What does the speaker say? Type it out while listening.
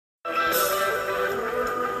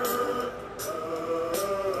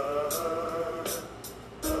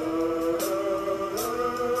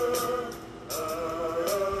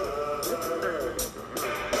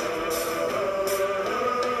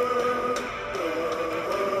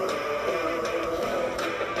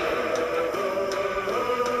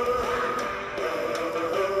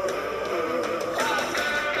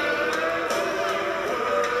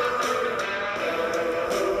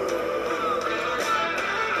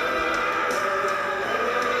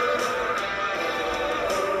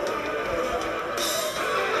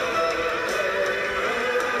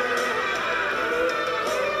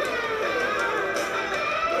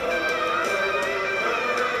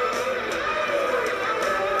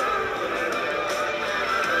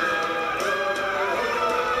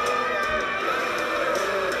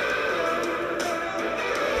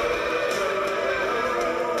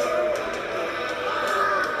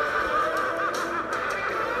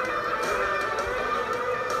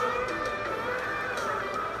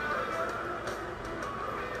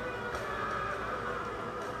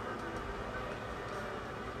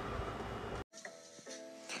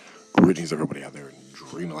Greetings, everybody out there in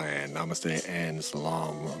Dreamland. Namaste and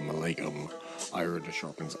Salam Alaikum. Iron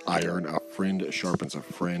sharpens iron. A friend sharpens a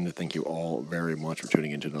friend. Thank you all very much for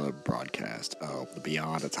tuning into another broadcast of the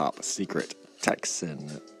Beyond the Top Secret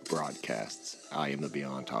Texan broadcasts. I am the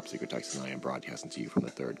Beyond Top Secret Texan. I am broadcasting to you from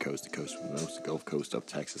the third coast to coast, from the Gulf Coast of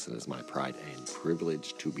Texas. And it is my pride and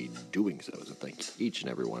privilege to be doing so. So thank each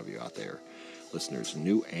and every one of you out there, listeners,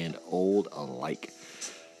 new and old alike.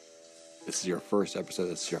 This is your first episode.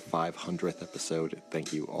 This is your 500th episode.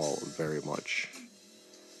 Thank you all very much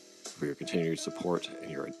for your continued support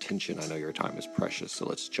and your attention. I know your time is precious, so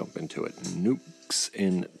let's jump into it. Nukes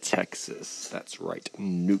in Texas. That's right,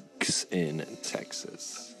 nukes in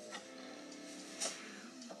Texas.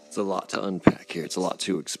 It's a lot to unpack here. It's a lot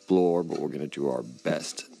to explore, but we're going to do our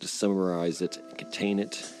best to summarize it, contain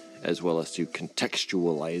it, as well as to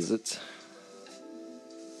contextualize it.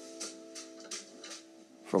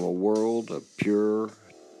 From a world of pure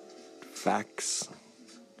facts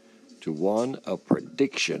to one of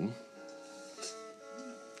prediction,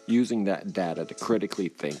 using that data to critically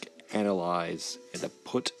think, analyze, and to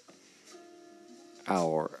put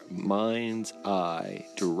our mind's eye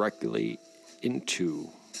directly into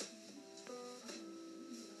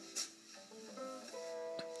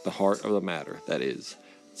the heart of the matter, that is,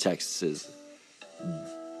 Texas's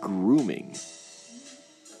grooming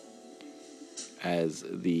as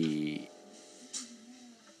the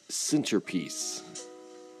centerpiece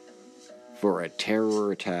for a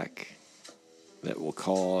terror attack that will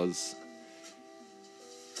cause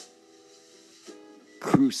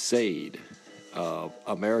crusade of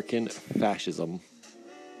American fascism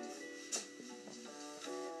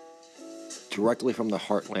directly from the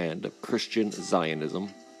heartland of Christian Zionism,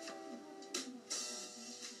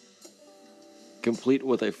 complete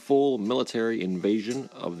with a full military invasion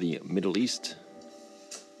of the Middle East,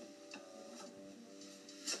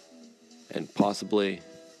 and possibly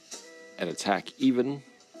an attack even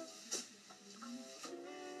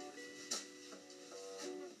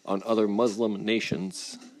on other Muslim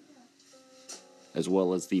nations, as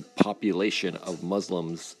well as the population of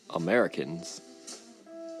Muslims, Americans,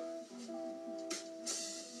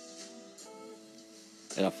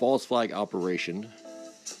 in a false flag operation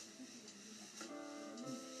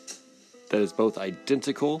that is both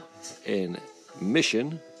identical in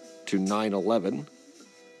mission to 9/11,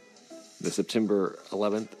 the September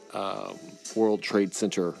 11th World Trade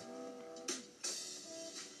Center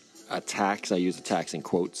attacks. I use attacks in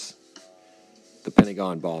quotes. The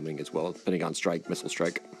Pentagon bombing as well. Pentagon strike, missile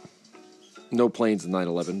strike. No planes in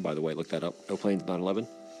 9/11, by the way. Look that up. No planes in 9/11.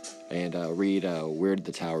 And read Where Did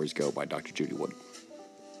the Towers Go by Dr. Judy Wood.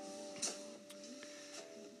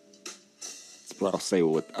 That's what I'll say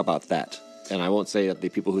about that. And I won't say that the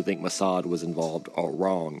people who think Mossad was involved are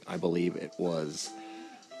wrong. I believe it was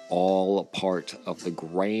all part of the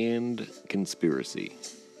grand conspiracy.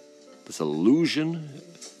 This illusion,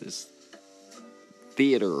 this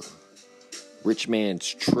theater, rich man's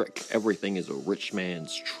trick. Everything is a rich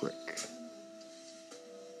man's trick.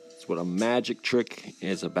 It's what a magic trick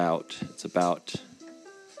is about. It's about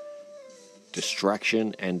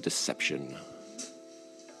distraction and deception.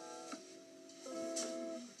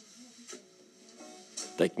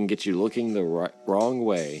 They can get you looking the wrong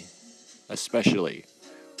way, especially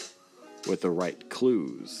with the right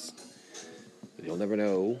clues. You'll never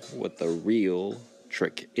know what the real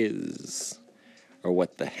trick is, or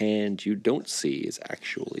what the hand you don't see is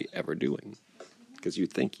actually ever doing, because you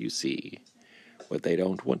think you see what they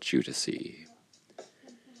don't want you to see.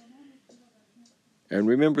 And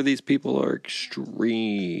remember, these people are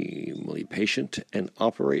extremely patient and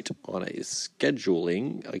operate on a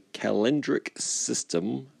calendric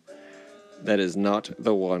system that is not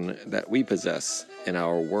the one that we possess in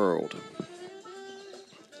our world.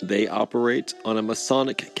 They operate on a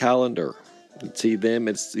Masonic calendar. You see them,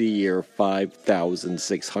 it's the year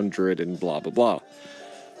 5,600 and blah, blah, blah.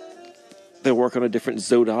 They work on a different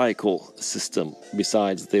zodiacal system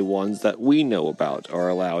besides the ones that we know about are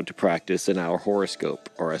allowed to practice in our horoscope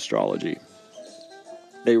or astrology.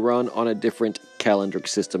 They run on a different calendric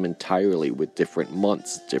system entirely, with different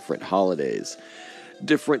months, different holidays,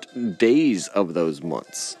 different days of those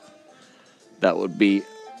months. That would be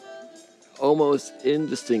almost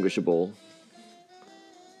indistinguishable.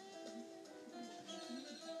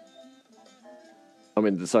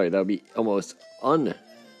 That would be almost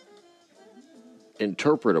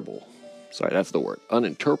uninterpretable. Sorry, that's the word.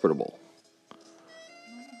 Uninterpretable.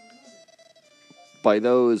 By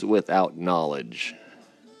those without knowledge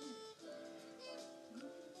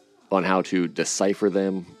on how to decipher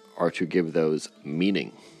them or to give those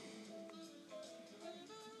meaning.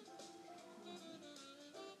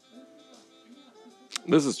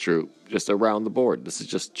 This is true just around the board. This is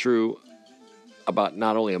just true about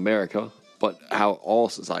not only America, but how all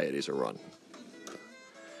societies are run.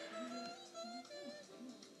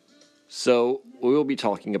 So we will be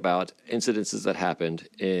talking about incidences that happened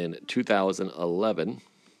in 2011.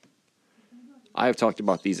 I have talked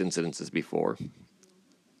about these incidences before.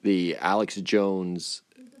 The Alex Jones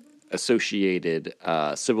associated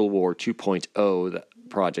Civil War 2.0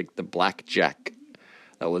 project, the Blackjack,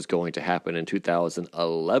 that was going to happen in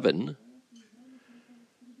 2011,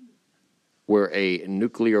 where a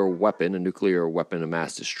nuclear weapon of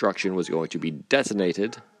mass destruction, was going to be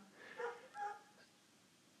detonated,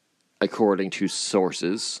 according to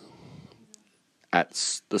sources,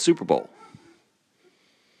 at the Super Bowl.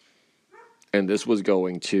 And this was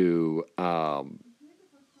going to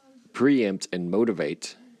preempt and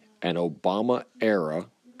motivate an Obama-era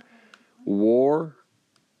war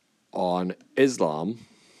on Islam,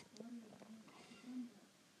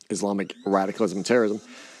 Islamic radicalism and terrorism,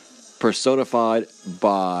 personified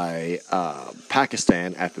by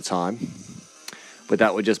Pakistan at the time. But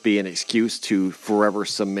that would just be an excuse to forever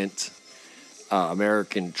cement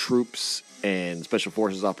American troops and special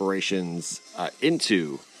forces operations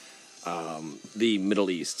into the Middle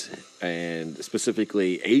East, and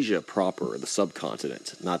specifically Asia proper, the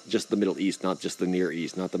subcontinent. Not just the Middle East, not just the Near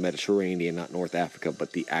East, not the Mediterranean, not North Africa,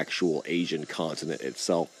 but the actual Asian continent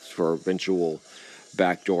itself, for eventual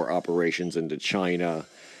backdoor operations into China,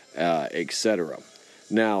 etc.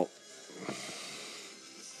 Now,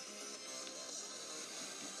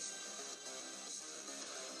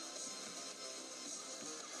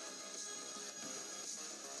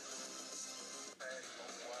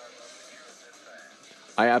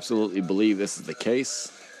 I absolutely believe this is the case.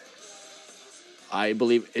 I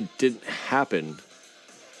believe it didn't happen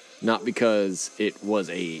not because it was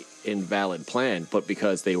a invalid plan, but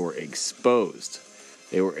because they were exposed.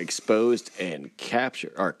 They were exposed and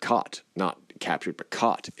captured, or caught, not captured, but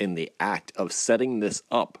caught in the act of setting this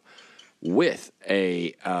up with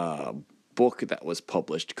a book that was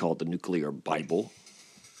published called The Nuclear Bible,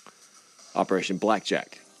 Operation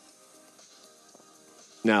Blackjack.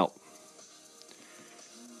 Now,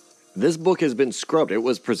 this book has been scrubbed. It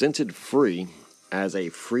was presented free as a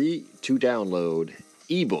free-to-download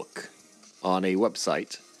ebook on a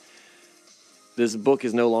website. This book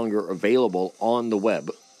is no longer available on the web.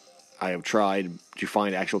 I have tried to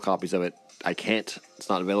find actual copies of it. I can't. It's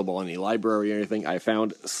not available on any library or anything. I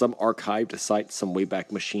found some archived sites, some Wayback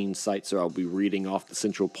Machine sites, so I'll be reading off the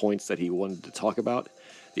central points that he wanted to talk about.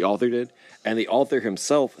 The author did. And the author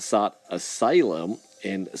himself sought asylum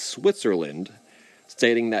in Switzerland,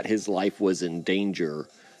 stating that his life was in danger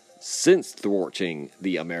since thwarting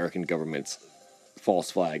the American government's false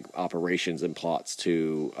flag operations and plots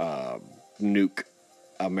to nuke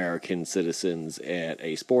American citizens at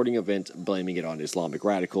a sporting event, blaming it on Islamic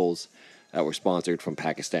radicals that were sponsored from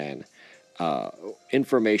Pakistan.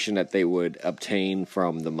 Information that they would obtain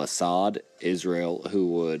from the Mossad, Israel, who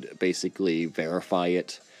would basically verify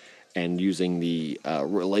it, and using the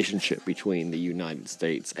relationship between the United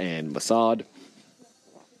States and Mossad,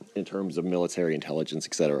 in terms of military intelligence,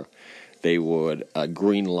 etc., they would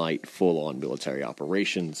green light full-on military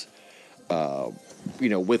operations,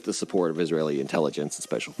 with the support of Israeli intelligence and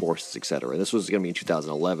special forces, etc. This was going to be in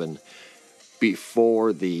 2011,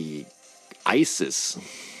 before the ISIS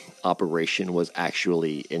operation was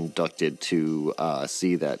actually inducted to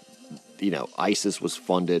see that, ISIS was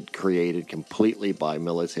funded, created completely by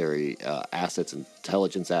military assets,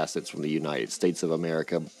 intelligence assets from the United States of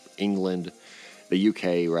America, England, the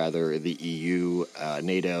UK, rather, the EU,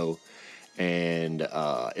 NATO, and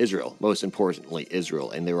Israel, most importantly,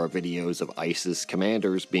 Israel. And there are videos of ISIS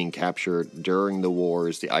commanders being captured during the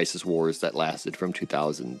wars, the ISIS wars that lasted from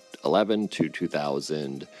 2011 to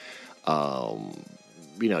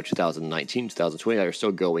 2019, 2020, that are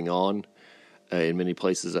still going on in many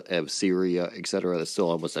places of Syria, etc. That's still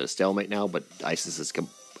almost at a stalemate now, but ISIS is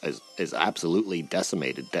absolutely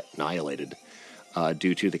decimated, annihilated,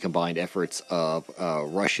 due to the combined efforts of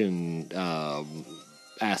Russian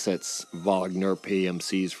assets, Wagner,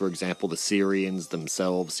 PMCs, for example, the Syrians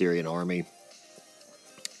themselves, Syrian army,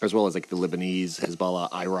 as well as like the Lebanese,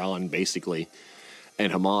 Hezbollah, Iran, basically,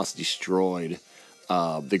 and Hamas destroyed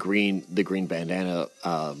the green bandana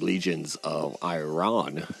legions of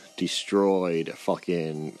Iran, destroyed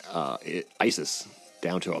fucking ISIS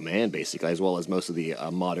down to a man, basically, as well as most of the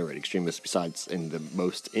moderate extremists, besides in the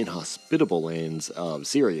most inhospitable lands of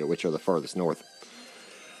Syria, which are the farthest north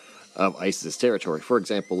of ISIS territory. For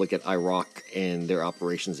example, look at Iraq and their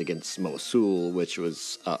operations against Mosul, which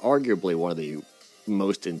was arguably one of the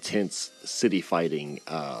most intense city fighting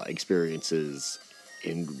experiences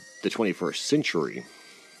in the 21st century,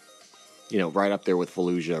 right up there with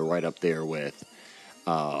Fallujah, right up there with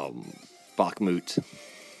Bakhmut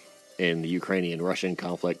in the Ukrainian-Russian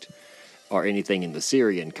conflict, or anything in the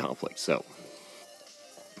Syrian conflict. So,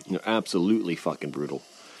 absolutely fucking brutal.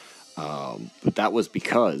 But that was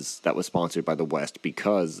sponsored by the West,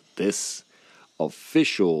 because this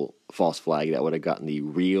official false flag that would have gotten the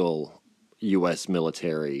real U.S.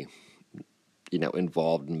 military,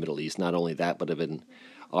 involved in the Middle East. Not only that, but have been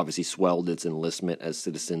obviously swelled its enlistment as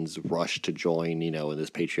citizens rushed to join, in this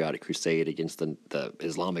patriotic crusade against the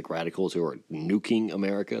Islamic radicals who are nuking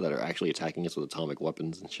America, that are actually attacking us with atomic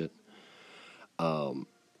weapons and shit. And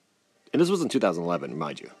this was in 2011,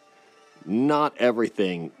 mind you. Not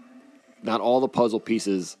all the puzzle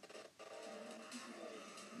pieces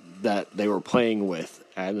that they were playing with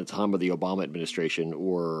at the time of the Obama administration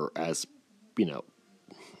were as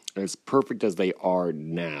perfect as they are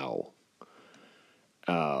now.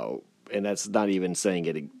 And that's not even saying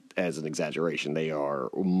it as an exaggeration. They are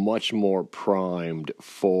much more primed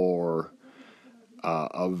for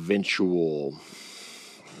eventual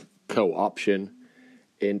co-option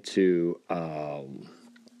into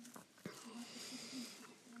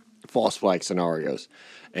false flag scenarios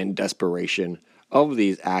and desperation of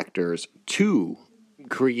these actors to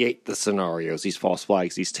create the scenarios, these false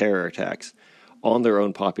flags, these terror attacks on their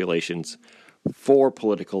own populations for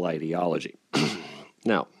political ideology.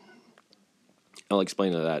 Now, I'll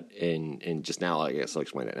explain that in just now. I guess I'll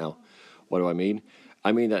explain it now. What do I mean?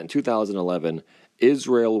 I mean that in 2011,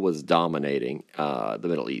 Israel was dominating the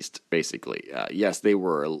Middle East. Basically, yes, they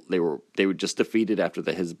were just defeated after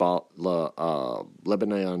the Hezbollah,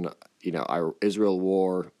 Lebanon, Israel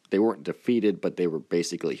war. They weren't defeated, but they were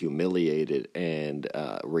basically humiliated and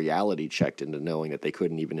reality checked into knowing that they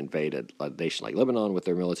couldn't even invade a nation like Lebanon with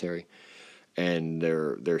their military, and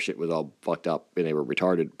their shit was all fucked up and they were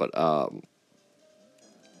retarded. But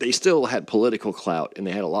they still had political clout and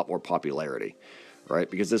they had a lot more popularity,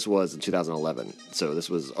 right? Because this was in 2011, so this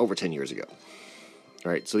was over 10 years ago,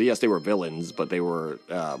 right? So yes, they were villains, but they were,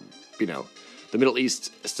 the Middle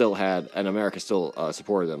East still had, and America still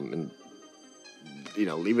supported them, and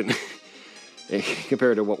even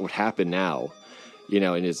compared to what would happen now,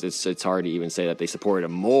 and it's hard to even say that they supported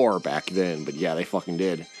them more back then, but yeah, they fucking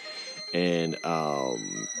did. And now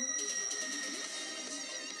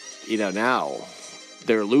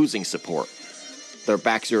they're losing support. Their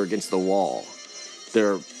backs are against the wall.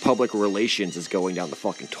 Their public relations is going down the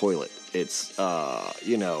fucking toilet. It's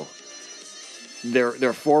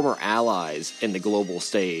their former allies in the global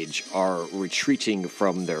stage are retreating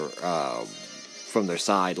from their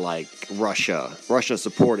side, like Russia. Russia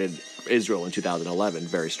supported Israel in 2011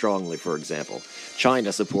 very strongly, for example.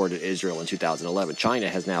 China supported Israel in 2011. China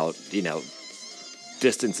has now,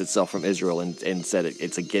 distanced itself from Israel and said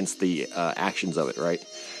it's against the actions of it, right?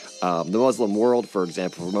 The Muslim world, for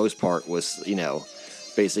example, for the most part, was,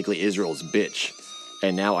 basically Israel's bitch.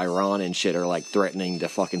 And now Iran and shit are like threatening to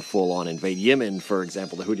fucking full on invade Yemen, for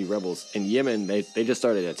example. The Houthi rebels in Yemen, they just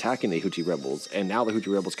started attacking the Houthi rebels, and now the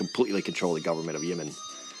Houthi rebels completely control the government of Yemen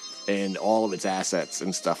and all of its assets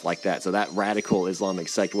and stuff like that. So that radical Islamic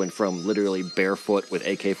sect went from literally barefoot with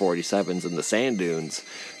AK-47s in the sand dunes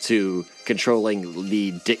to controlling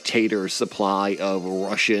the dictator's supply of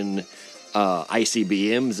Russian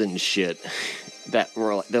ICBMs and shit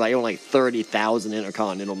they're like only 30,000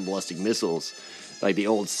 intercontinental ballistic missiles, like the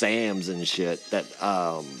old SAMs and shit that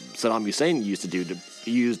Saddam Hussein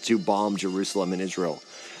used to bomb Jerusalem and Israel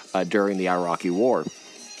during the Iraqi war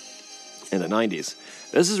in the 90s.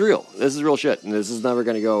 This is real. This is real shit, and this is never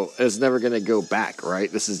going to go. It's never going to go back,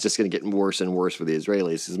 right? This is just going to get worse and worse for the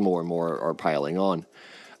Israelis as more and more are piling on.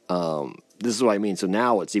 This is what I mean. So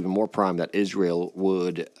now it's even more prime that Israel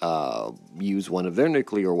would use one of their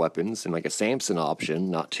nuclear weapons in like a Samson option,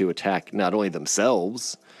 not to attack not only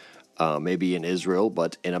themselves, maybe in Israel,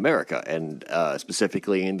 but in America, and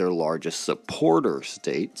specifically in their largest supporter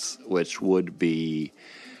states, which would be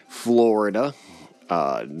Florida,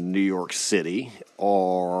 New York City,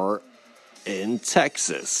 or in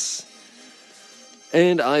Texas.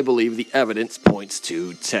 And I believe the evidence points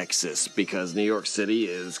to Texas, because New York City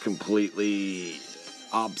is completely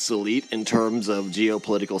obsolete in terms of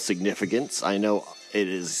geopolitical significance. I know it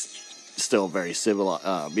is still very civil,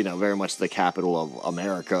 very much the capital of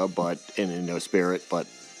America, but in no spirit, but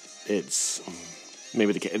it's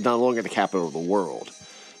maybe no longer the capital of the world.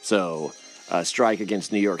 So a strike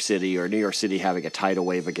against New York City, or New York City having a tidal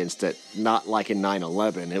wave against it, not like in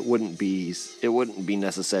 9/11, it wouldn't be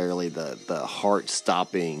necessarily the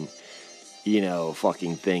heart-stopping,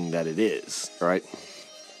 fucking thing that it is, right?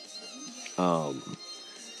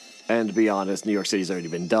 And to be honest, New York City's already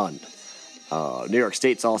been done. New York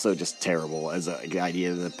State's also just terrible as an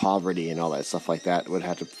idea. The poverty and all that stuff like that would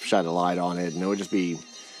have to shine a light on it, and it would just be,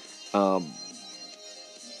 I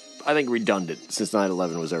think, redundant since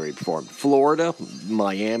 9/11 was already performed. Florida,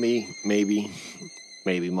 Miami, maybe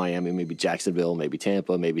Miami, maybe Jacksonville, maybe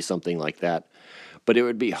Tampa, maybe something like that. But it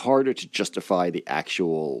would be harder to justify the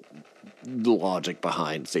actual logic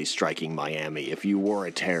behind, say, striking Miami if you were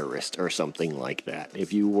a terrorist or something like that.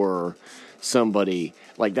 If you were somebody,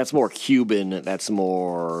 like, that's more Cuban, that's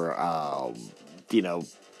more,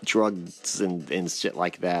 drugs and shit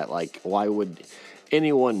like that. Like, why would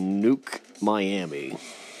anyone nuke Miami?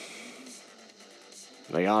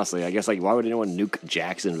 Like, honestly, I guess, like, why would anyone nuke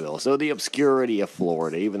Jacksonville? So the obscurity of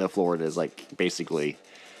Florida, even though Florida is, like, basically,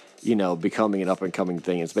 becoming an up-and-coming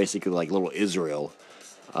thing, it's basically like little Israel.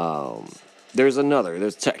 There's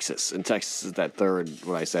Texas, and Texas is that third,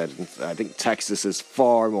 what I said. I think Texas is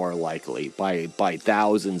far more likely by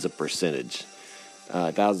thousands of points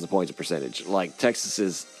of percentage. Like, Texas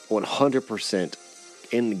is 100%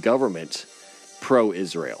 in the government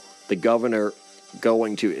pro-Israel. The governor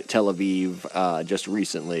going to Tel Aviv just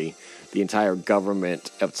recently, the entire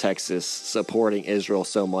government of Texas supporting Israel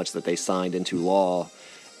so much that they signed into law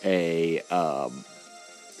a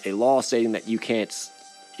law stating that you're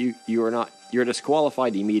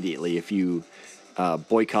disqualified immediately if you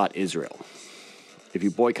boycott Israel. If you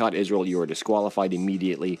boycott Israel, you are disqualified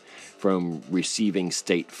immediately from receiving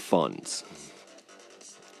state funds.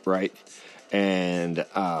 Right? And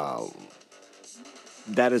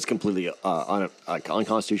that is completely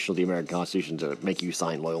unconstitutional, the American Constitution, to make you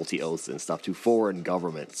sign loyalty oaths and stuff to foreign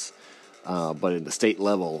governments. But at the state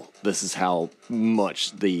level, this is how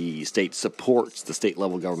much the state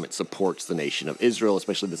level government supports the nation of Israel,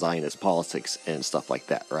 especially the Zionist politics and stuff like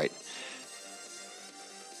that, right?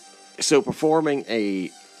 So performing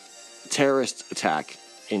a terrorist attack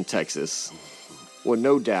in Texas would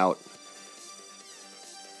no doubt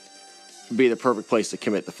be the perfect place to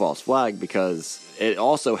commit the false flag, because it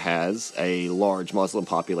also has a large Muslim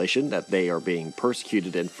population that they are being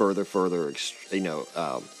persecuted and further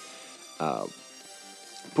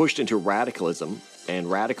pushed into radicalism and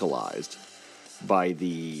radicalized by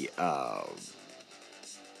the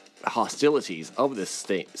hostilities of this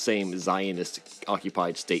same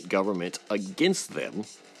Zionist-occupied state government against them.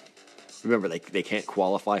 Remember, they can't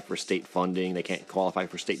qualify for state funding. They can't qualify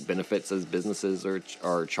for state benefits as businesses or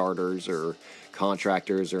charters or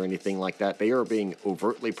contractors or anything like that. They are being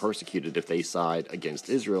overtly persecuted if they side against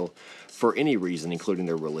Israel for any reason, including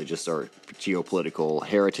their religious or geopolitical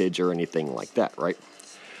heritage or anything like that, right?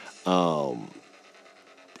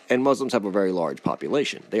 And Muslims have a very large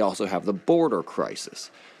population. They also have the border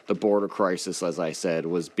crisis. The border crisis, as I said,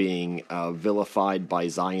 was being vilified by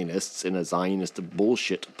Zionists in a Zionist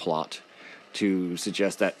bullshit plot to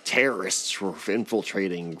suggest that terrorists were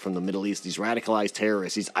infiltrating from the Middle East. These radicalized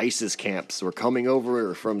terrorists, these ISIS camps were coming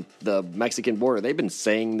over from the Mexican border. They've been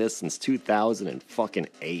saying this since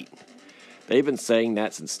 2008. They've been saying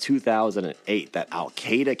that since 2008, that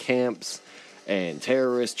Al-Qaeda camps and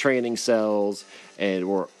terrorist training cells and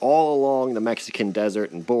were all along the Mexican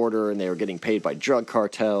desert and border, and they were getting paid by drug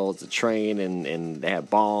cartels to train, and they had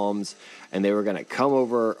bombs, and they were going to come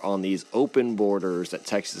over on these open borders that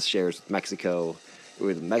Texas shares with Mexico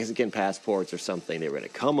with Mexican passports or something. They were going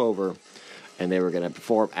to come over, and they were going to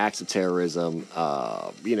perform acts of terrorism,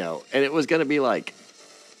 and it was going to be like,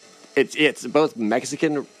 it's both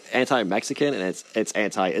Mexican, anti-Mexican, and it's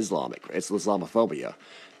anti-Islamic. It's Islamophobia.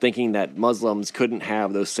 Thinking that Muslims couldn't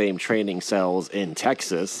have those same training cells in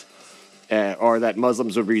Texas, or that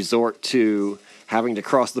Muslims would resort to having to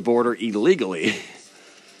cross the border illegally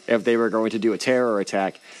if they were going to do a terror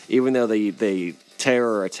attack, even though the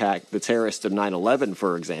terror attack, the terrorists of 9/11,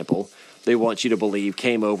 for example, they want you to believe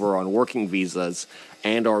came over on working visas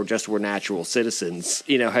and or just were natural citizens,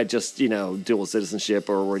 had just, dual citizenship,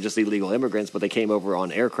 or were just illegal immigrants, but they came over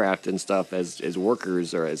on aircraft and stuff as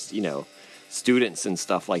workers or as, students and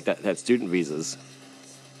stuff like that, had student visas,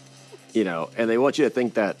 and they want you to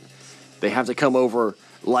think that they have to come over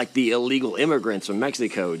like the illegal immigrants from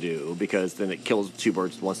Mexico do, because then it kills two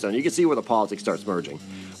birds with one stone. You can see where the politics starts merging.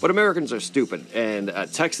 But Americans are stupid, and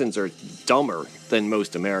Texans are dumber than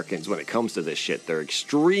most Americans when it comes to this shit. They're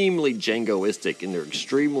extremely jingoistic, and they're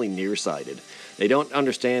extremely nearsighted. They don't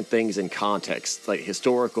understand things in context, like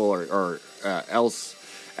historical or else.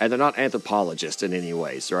 And they're not anthropologists in any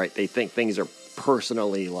ways, right? They think things are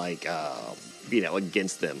personally,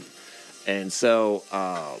 against them. And so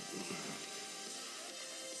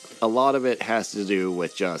a lot of it has to do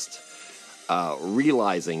with just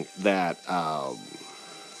realizing that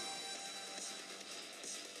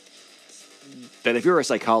that if you're a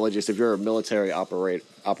psychologist, if you're a military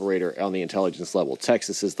operator on the intelligence level,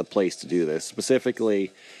 Texas is the place to do this.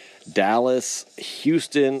 Specifically, Dallas,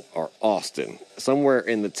 Houston, or Austin, somewhere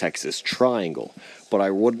in the Texas triangle. But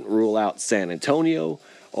I wouldn't rule out San Antonio,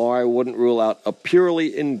 or I wouldn't rule out a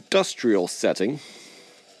purely industrial setting,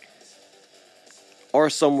 or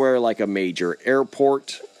somewhere like a major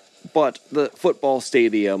airport. But the football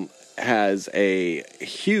stadium has a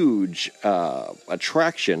huge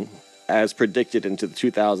attraction, as predicted into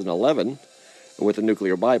 2011 with the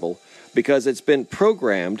nuclear Bible, because it's been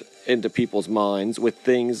programmed into people's minds with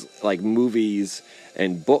things like movies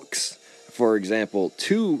and books. For example,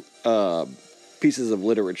 two pieces of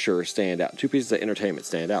literature stand out, two pieces of entertainment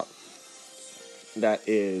stand out. That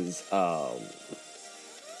is, let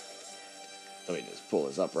me just pull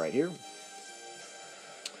this up right here.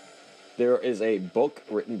 There is a book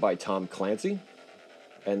written by Tom Clancy,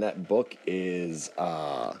 and that book is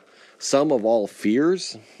Sum of All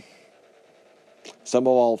Fears. Sum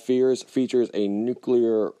of All Fears features a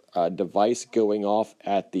nuclear device going off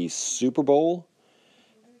at the Super Bowl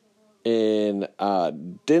in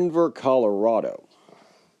Denver, Colorado.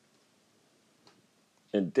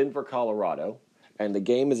 And the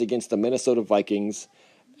game is against the Minnesota Vikings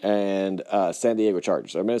and San Diego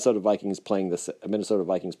Chargers. Or Minnesota Vikings playing the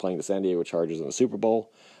San Diego Chargers in the Super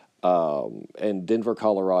Bowl. In Denver,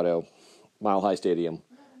 Colorado, Mile High Stadium,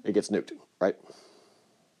 it gets nuked, right?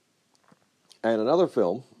 And another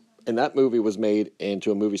film, and that movie was made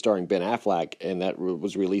into a movie starring Ben Affleck, and that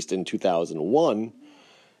was released in 2001.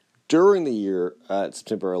 During the year,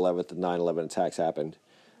 September 11th, the 9/11 attacks happened.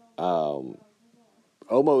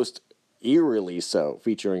 Almost eerily so,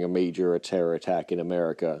 featuring a major terror attack in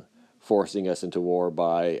America, forcing us into war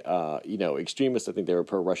by, extremists. I think they were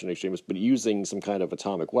pro-Russian extremists, but using some kind of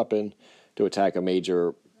atomic weapon to attack a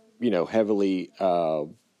major, heavily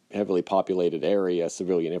populated area,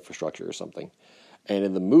 civilian infrastructure or something. And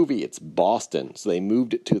in the movie, it's Boston, so they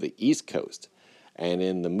moved it to the East Coast. And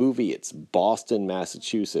in the movie, it's Boston,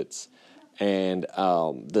 Massachusetts. And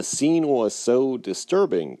the scene was so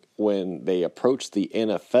disturbing when they approached the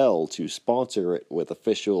NFL to sponsor it with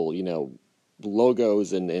official,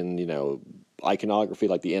 logos and iconography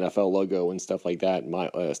like the NFL logo and stuff like that,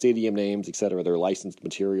 stadium names, etc., their licensed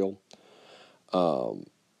material. The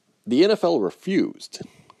NFL refused.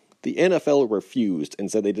 The NFL refused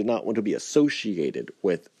and said they did not want to be associated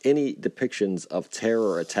with any depictions of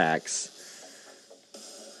terror attacks,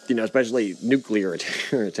 especially nuclear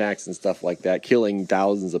terror attacks and stuff like that, killing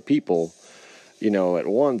thousands of people, at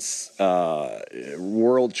once,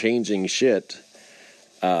 world-changing shit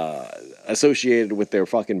associated with their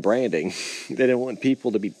fucking branding. They didn't want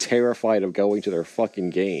people to be terrified of going to their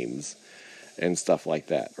fucking games and stuff like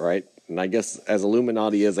that, right? And I guess as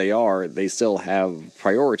Illuminati as they are, they still have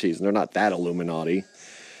priorities, and they're not that Illuminati.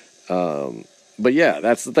 But yeah,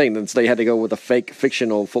 that's the thing. They had to go with a fake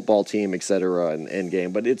fictional football team, etc. in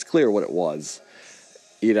Endgame. But it's clear what it was,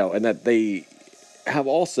 and that they have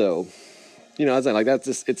also, I was like, that's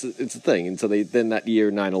just, it's a thing. And so then that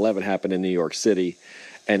year 9/11 happened in New York City,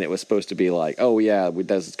 and it was supposed to be like, oh yeah,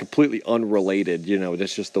 that's completely unrelated.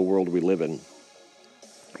 That's just the world we live in.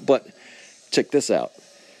 But check this out.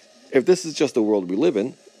 If this is just the world we live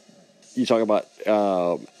in, you talk about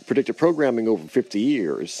predictive programming over 50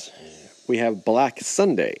 years. We have Black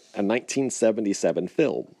Sunday, a 1977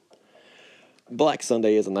 film. Black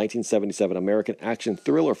Sunday is a 1977 American action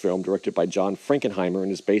thriller film directed by John Frankenheimer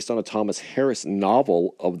and is based on a Thomas Harris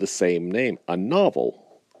novel of the same name. A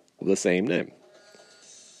novel of the same name.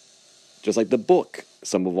 Just like the book,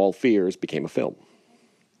 Sum of All Fears, became a film.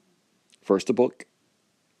 First a book,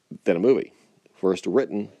 then a movie. First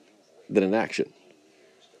written, then an action.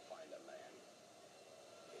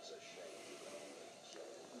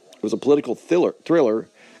 It was a political thriller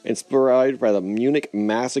inspired by the Munich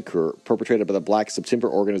massacre perpetrated by the Black September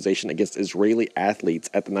organization against Israeli athletes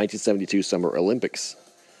at the 1972 Summer Olympics.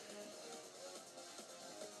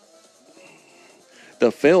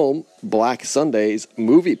 The film Black Sunday's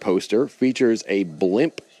movie poster features a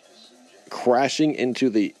blimp crashing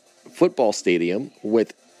into the football stadium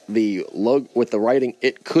with the writing,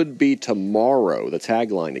 "It could be tomorrow," the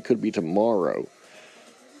tagline, "It could be tomorrow,"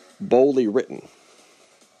 boldly written.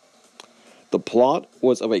 The plot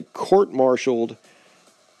was of a court-martialed,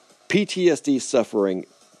 PTSD-suffering,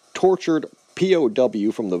 tortured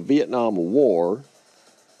POW from the Vietnam War,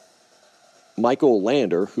 Michael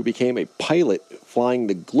Lander, who became a pilot flying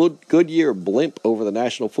the Goodyear blimp over the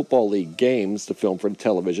National Football League games to film for the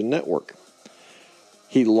television network.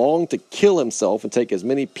 He longed to kill himself and take as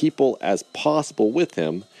many people as possible with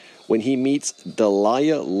him when he meets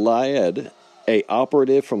Delia Laed, a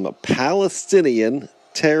operative from the Palestinian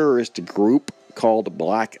terrorist group called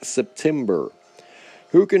Black September,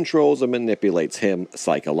 who controls and manipulates him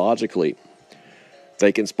psychologically.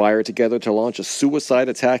 They conspire together to launch a suicide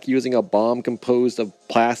attack using a bomb composed of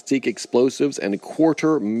plastic explosives and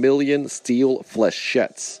 250,000 steel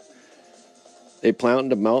flechettes. They plan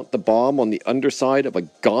to mount the bomb on the underside of a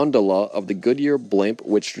gondola of the Goodyear blimp,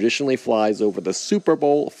 which traditionally flies over the Super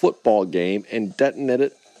Bowl football game, and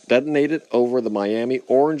detonate it over the Miami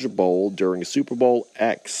Orange Bowl during Super Bowl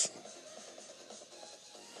X.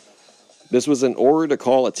 This was in order to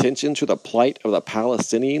call attention to the plight of the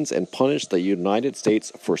Palestinians and punish the United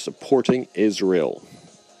States for supporting Israel.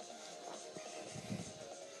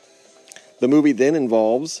 The movie then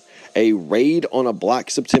involves a raid on a Black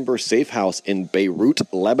September safe house in Beirut,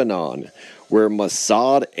 Lebanon, where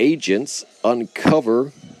Mossad agents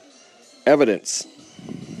uncover evidence.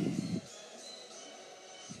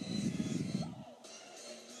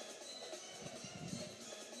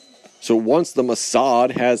 So once the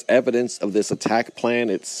Mossad has evidence of this attack plan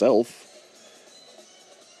itself,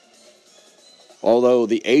 although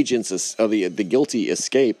the agents of the guilty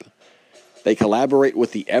escape, they collaborate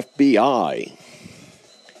with the FBI.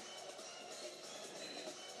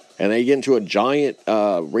 And they get into a giant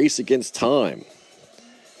race against time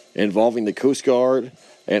involving the Coast Guard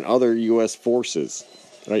and other U.S. forces,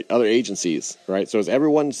 right? Other agencies, right? So as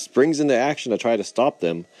everyone springs into action to try to stop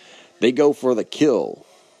them, they go for the kill,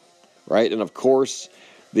 right? And of course,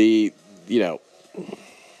 let's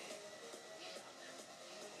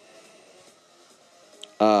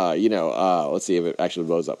see if it actually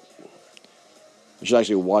blows up. I should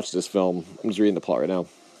actually watch this film. I'm just reading the plot right now.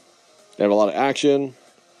 They have a lot of action.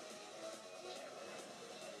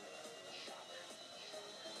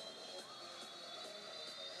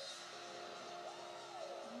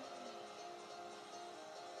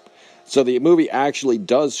 So the movie actually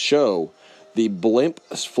does show the blimp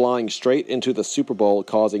flying straight into the Super Bowl,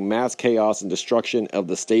 causing mass chaos and destruction of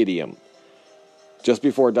the stadium. Just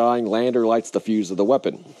before dying, Lander lights the fuse of the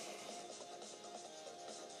weapon.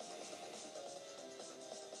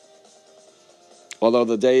 Although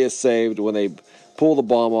the day is saved when they pull the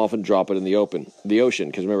bomb off and drop it in the ocean,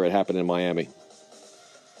 because remember it happened in Miami.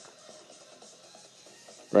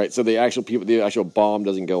 Right, so the actual bomb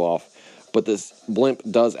doesn't go off, but this blimp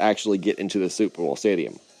does actually get into the Super Bowl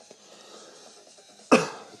stadium.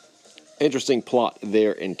 Interesting plot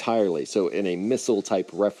there entirely. So in a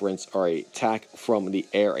missile-type reference or a attack from the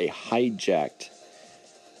air, a hijacked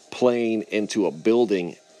plane into a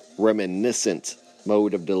building, reminiscent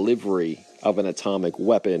mode of delivery of an atomic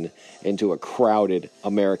weapon into a crowded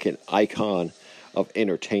American icon of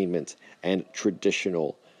entertainment and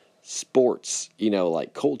traditional sports,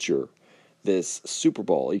 like culture. This Super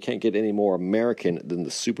Bowl, you can't get any more American than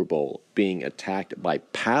the Super Bowl being attacked by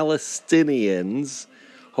Palestinians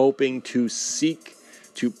hoping to seek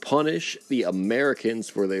to punish the Americans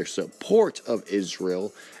for their support of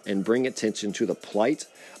Israel and bring attention to the plight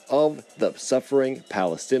of the suffering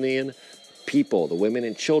Palestinian people, the women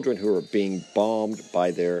and children who are being bombed by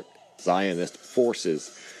their Zionist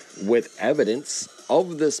forces, with evidence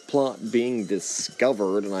of this plot being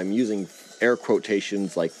discovered, and I'm using air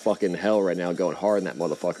quotations like fucking hell right now, going hard in that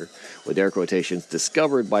motherfucker, with air quotations,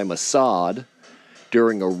 discovered by Mossad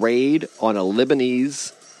during a raid on a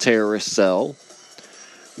Lebanese terrorist cell,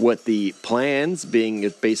 with the plans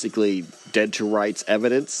being basically dead to rights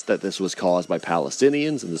evidence that this was caused by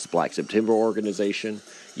Palestinians and this Black September organization,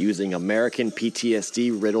 using American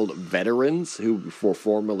PTSD-riddled veterans who were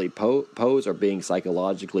formerly posed are being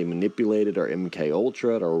psychologically manipulated or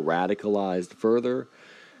MK-Ultra'd or radicalized further,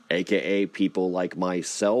 a.k.a. people like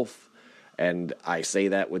myself. And I say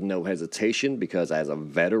that with no hesitation because as a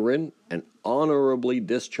veteran, an honorably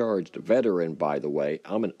discharged veteran, by the way,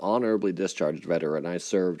 I'm an honorably discharged veteran. I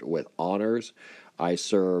served with honors. I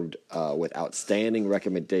served with outstanding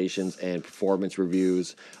recommendations and performance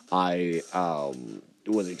reviews. I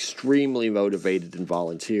was extremely motivated and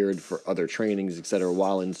volunteered for other trainings, etc.,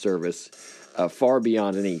 while in service, far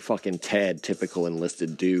beyond any fucking Ted typical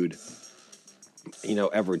enlisted dude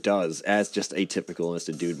ever does, as just a typical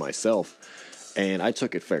enlisted dude myself. And I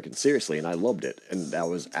took it fucking seriously, and I loved it. And I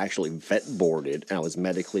was actually vet boarded, and I was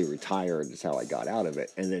medically retired, is how I got out of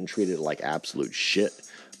it, and then treated like absolute shit.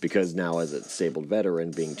 Because now, as a disabled veteran,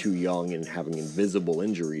 being too young and having invisible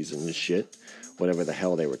injuries and shit, whatever the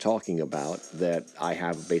hell they were talking about, that I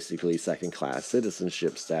have basically second-class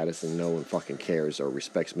citizenship status, and no one fucking cares or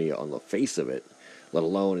respects me on the face of it, let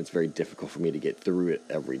alone it's very difficult for me to get through it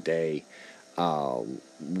every day,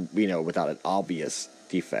 without an obvious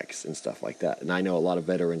defects and stuff like that. And I know a lot of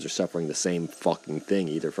veterans are suffering the same fucking thing,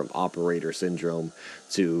 either from operator syndrome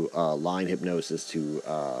to line hypnosis to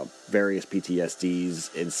various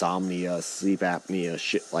PTSDs, insomnia, sleep apnea,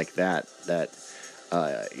 shit like that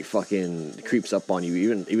fucking creeps up on you.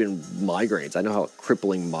 Even migraines. I know how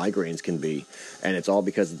crippling migraines can be, and it's all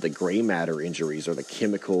because of the gray matter injuries or the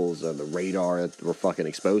chemicals or the radar that we're fucking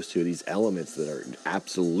exposed to. These elements that are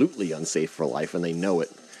absolutely unsafe for life, and they know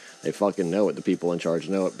it. They fucking know it. The people in charge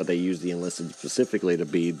know it, but they use the enlisted specifically to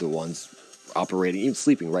be the ones operating, even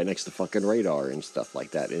sleeping right next to fucking radar and stuff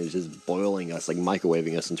like that. And it's just boiling us, like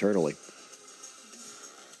microwaving us internally.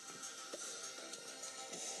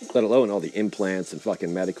 Let alone all the implants and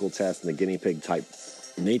fucking medical tests and the guinea pig type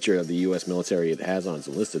nature of the U.S. military it has on its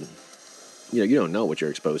enlisted. You don't know what you're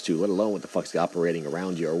exposed to, let alone what the fuck's operating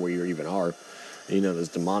around you or where you even are. There's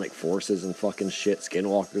demonic forces and fucking shit,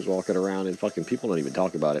 skinwalkers walking around, and fucking people don't even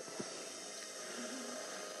talk about it.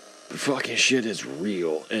 The fucking shit is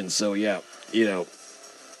real. And so, yeah,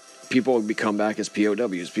 people come back as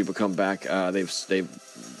POWs. People come back, they've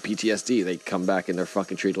PTSD. They come back and they're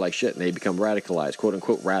fucking treated like shit, and they become radicalized, quote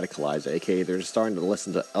unquote radicalized, aka they're starting to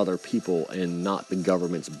listen to other people and not the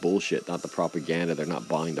government's bullshit, not the propaganda. They're not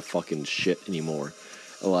buying the fucking shit anymore.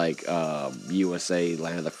 Like USA,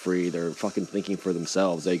 Land of the Free, they're fucking thinking for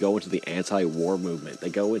themselves. They go into the anti-war movement. They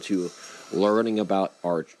go into learning about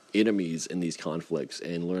our enemies in these conflicts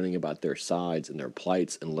and learning about their sides and their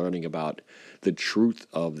plights and learning about the truth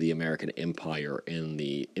of the American empire and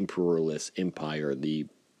the imperialist empire, the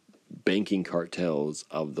banking cartels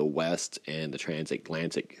of the West and the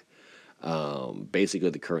transatlantic, basically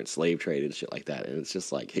the current slave trade and shit like that. And it's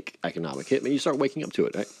just like economic hit. Man, you start waking up to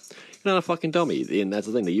it, right? You're not a fucking dummy. And that's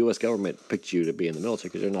the thing. The U.S. government picked you to be in the military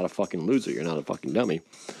because you're not a fucking loser. You're not a fucking dummy.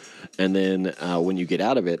 And then when you get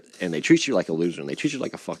out of it and they treat you like a loser and they treat you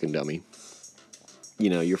like a fucking dummy,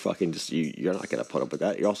 you're fucking just, you're not going to put up with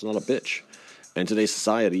that. You're also not a bitch. In today's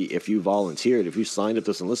society, if you volunteered, if you signed up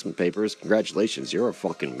those enlistment papers, congratulations, you're a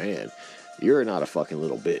fucking man. You're not a fucking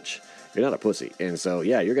little bitch. You're not a pussy. And so,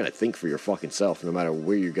 yeah, you're going to think for your fucking self no matter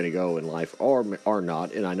where you're going to go in life or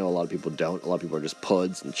not. And I know a lot of people don't. A lot of people are just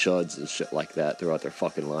puds and chuds and shit like that throughout their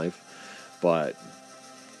fucking life. But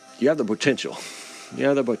you have the potential. You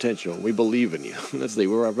have the potential. We believe in you.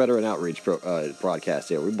 We're a veteran outreach broadcast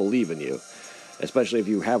here. We believe in you. Especially if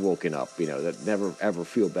you have woken up, that never ever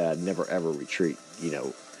feel bad, never ever retreat,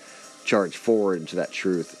 charge forward into that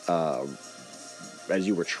truth as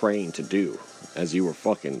you were trained to do, as you were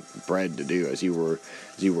fucking bred to do, as you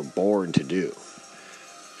were born to do,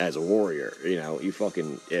 as a warrior. You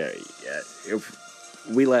fucking if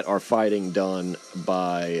we let our fighting done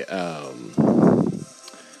by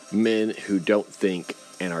men who don't think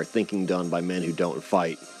and our thinking done by men who don't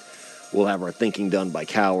fight, we'll have our thinking done by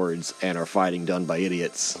cowards and our fighting done by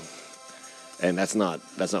idiots, and that's not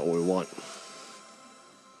what we want.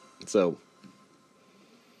 So,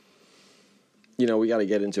 we got to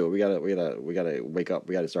get into it. We got to wake up.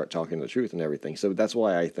 We got to start talking the truth and everything. So that's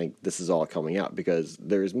why I think this is all coming out, because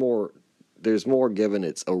there's more given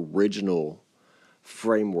its original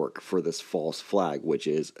framework for this false flag, which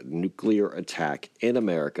is nuclear attack in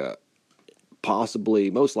America.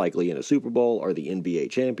 Possibly, most likely in a Super Bowl or the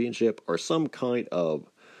NBA championship or some kind of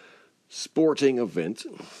sporting event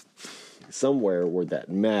somewhere where that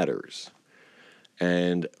matters.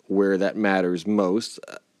 And where that matters most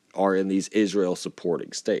are in these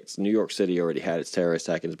Israel-supporting states. New York City already had its terrorist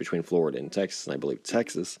attack between Florida and Texas, and I believe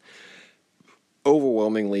Texas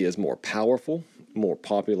overwhelmingly is more powerful, more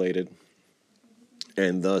populated,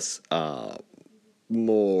 and thus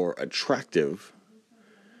more attractive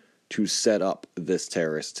to set up this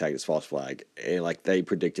terrorist attack, this false flag, and like they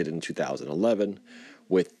predicted in 2011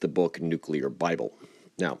 with the book Nuclear Bible.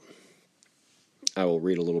 Now, I will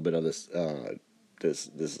read a little bit of this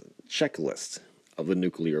this checklist of the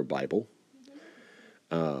Nuclear Bible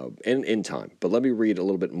in time, but let me read a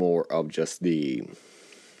little bit more of just the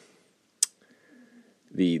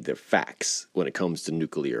facts when it comes to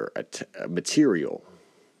nuclear material,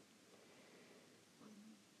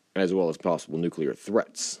 as well as possible nuclear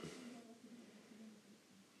threats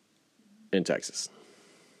in Texas.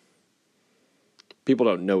 People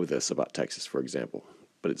don't know this about Texas, for example,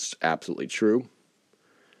 but it's absolutely true.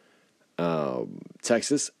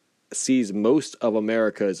 Texas sees most of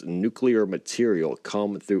America's nuclear material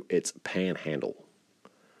come through its panhandle.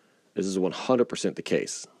 This is 100% the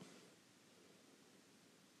case.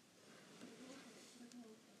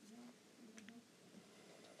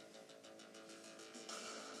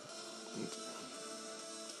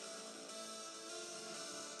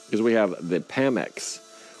 Because we have the PAMEX,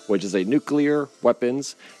 which is a nuclear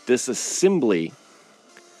weapons disassembly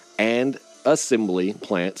and assembly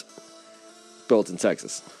plant built in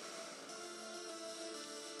Texas,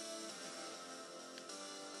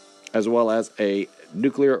 as well as a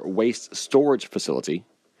nuclear waste storage facility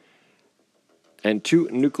and 2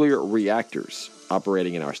 nuclear reactors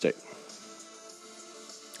operating in our state.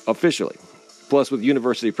 Officially, plus with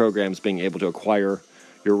university programs being able to acquire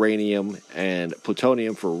uranium and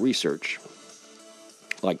plutonium for research,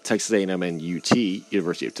 like Texas A&M and UT,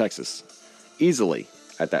 University of Texas, easily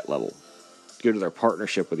at that level, due to their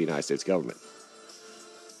partnership with the United States government.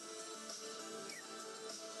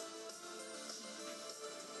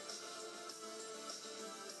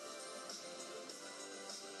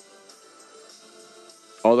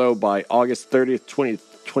 Although by August 30th,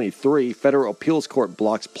 2023, federal appeals court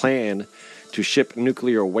blocks plan to ship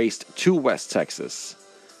nuclear waste to West Texas.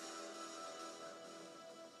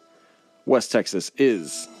 West Texas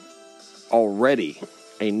is already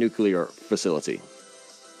a nuclear facility.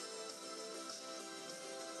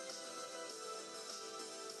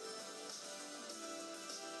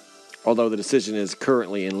 Although the decision is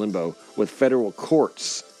currently in limbo, with federal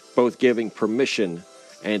courts both giving permission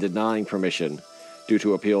and denying permission due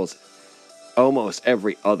to appeals almost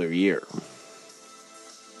every other year.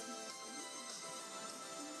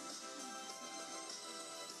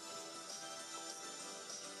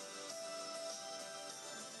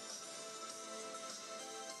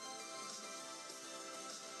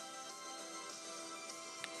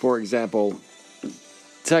 For example,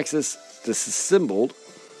 Texas disassembled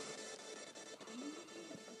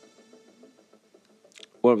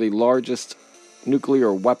one of the largest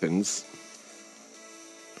nuclear weapons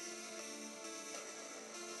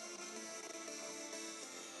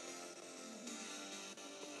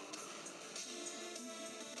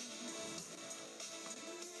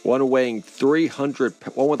one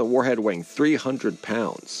with a warhead weighing 300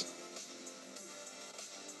 pounds.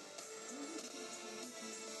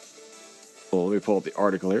 Well, let me pull up the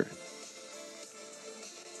article here.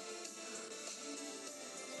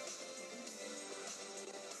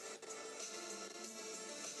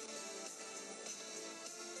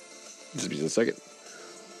 Just a second.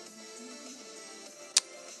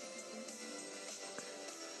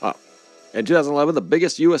 In 2011, the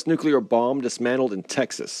biggest U.S. nuclear bomb dismantled in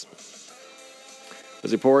Texas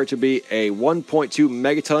was reported to be a 1.2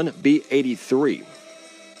 megaton B-83.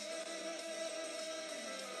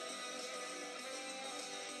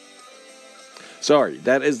 Sorry,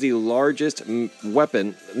 that is the largest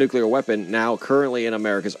nuclear weapon now currently in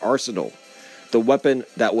America's arsenal. The weapon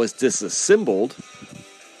that was disassembled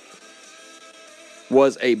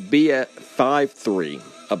was a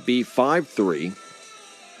B-53,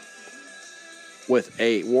 with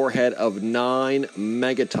a warhead of 9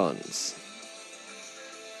 megatons.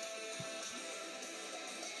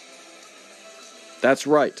 That's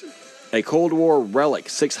right. A Cold War relic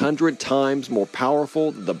 600 times more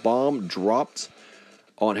powerful than the bomb dropped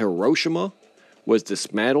on Hiroshima was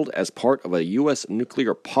dismantled as part of a U.S.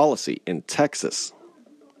 nuclear policy in Texas.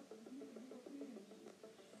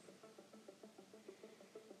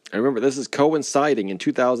 And remember, this is coinciding in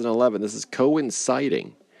 2011. This is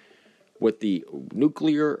coinciding with the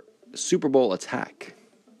nuclear Super Bowl attack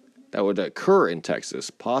that would occur in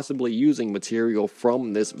Texas, possibly using material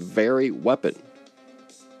from this very weapon.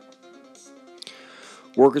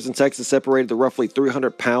 Workers in Texas separated the roughly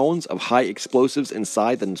 300 pounds of high explosives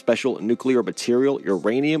inside the special nuclear material,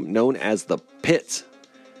 uranium, known as the pit.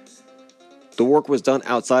 The work was done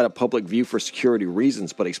outside of public view for security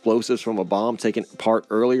reasons, but explosives from a bomb taken apart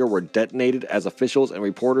earlier were detonated as officials and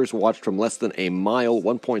reporters watched from less than a mile,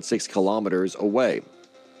 1.6 kilometers away.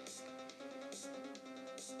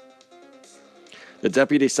 The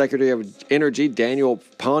Deputy Secretary of Energy, Daniel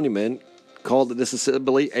Poneman, called the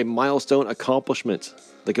disassembly a milestone accomplishment.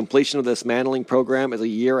 The completion of the dismantling program is a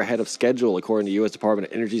year ahead of schedule, according to U.S. Department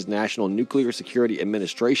of Energy's National Nuclear Security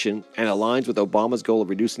Administration, and aligns with Obama's goal of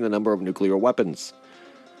reducing the number of nuclear weapons.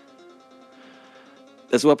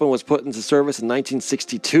 This weapon was put into service in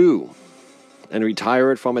 1962 and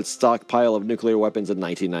retired from its stockpile of nuclear weapons in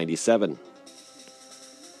 1997.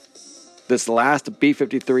 This last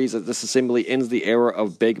B-53's disassembly ends the era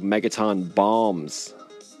of big megaton bombs.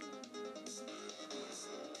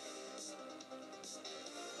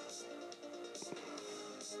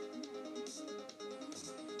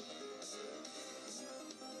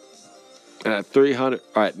 At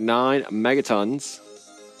 9 megatons,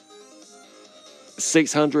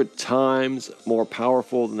 600 times more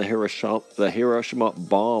powerful than the Hiroshima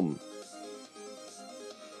bomb.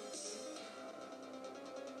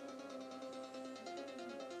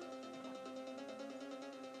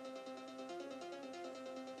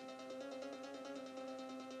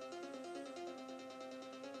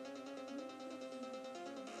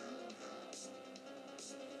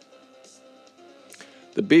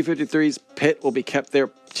 The B-53's pit will be kept there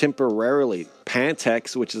temporarily.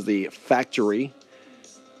 Pantex, which is the factory,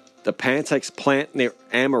 the Pantex plant near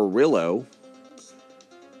Amarillo,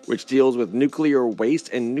 which deals with nuclear waste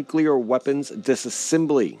and nuclear weapons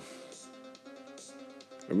disassembly.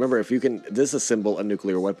 Remember, if you can disassemble a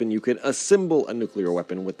nuclear weapon, you can assemble a nuclear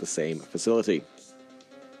weapon with the same facility.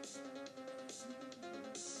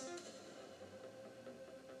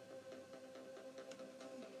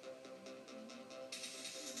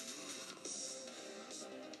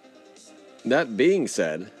 That being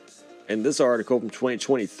said, in this article from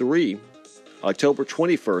 2023, October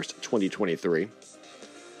 21st, 2023,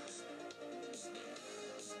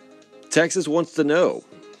 Texas wants to know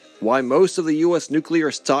why most of the U.S.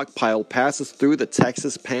 nuclear stockpile passes through the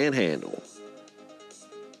Texas Panhandle.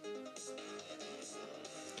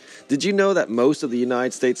 Did you know that most of the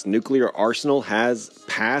United States nuclear arsenal has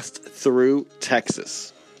passed through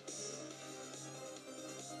Texas?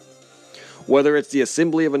 Whether it's the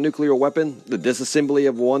assembly of a nuclear weapon, the disassembly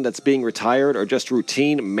of one that's being retired, or just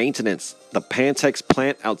routine maintenance, the Pantex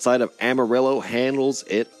plant outside of Amarillo handles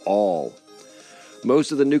it all.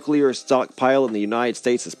 Most of the nuclear stockpile in the United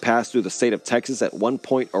States has passed through the state of Texas at one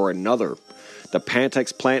point or another. The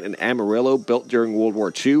Pantex plant in Amarillo, built during World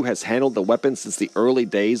War II, has handled the weapons since the early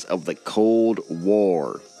days of the Cold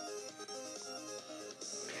War.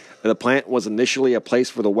 The plant was initially a place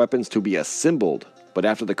for the weapons to be assembled, but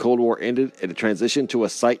after the Cold War ended, it transitioned to a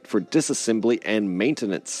site for disassembly and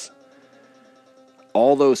maintenance.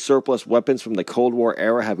 All those surplus weapons from the Cold War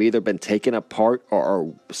era have either been taken apart or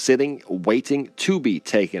are sitting, waiting to be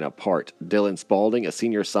taken apart. Dylan Spalding, a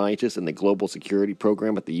senior scientist in the Global Security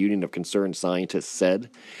Program at the Union of Concerned Scientists, said,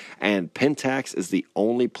 and Pentax is the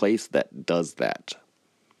only place that does that.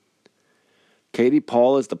 Katie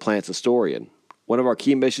Paul is the plant's historian. One of our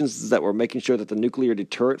key missions is that we're making sure that the nuclear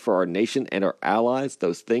deterrent for our nation and our allies,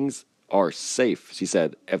 those things, are safe, she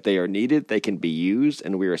said. If they are needed, they can be used,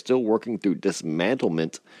 and we are still working through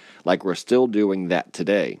dismantlement like we're still doing that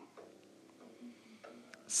today.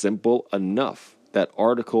 Simple enough. That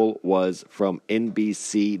article was from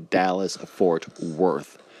NBC Dallas Fort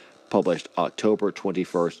Worth, published October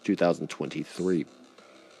 21st, 2023.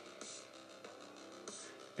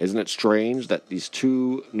 Isn't it strange that these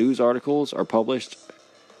two news articles are published,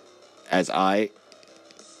 as I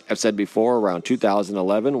have said before, around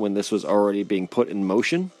 2011, when this was already being put in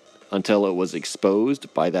motion, until it was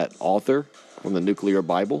exposed by that author from the Nuclear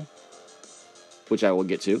Bible, which I will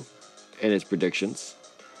get to, and his predictions,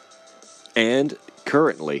 and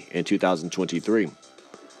currently in 2023.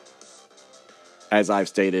 As I've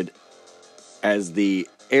stated, as the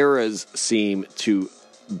eras seem to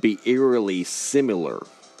be eerily similar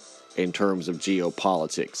in terms of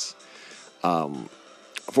geopolitics.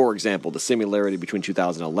 For example, the similarity between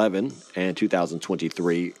 2011 and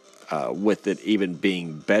 2023, with it even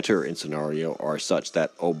being better in scenario, are such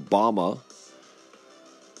that Obama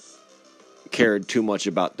cared too much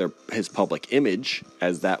about his public image,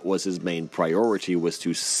 as that was his main priority, was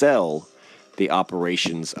to sell the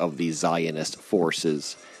operations of the Zionist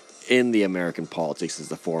forces in the American politics as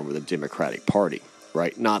the form of the Democratic Party,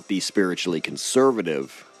 right? Not the spiritually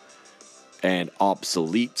conservative and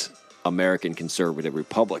obsolete American Conservative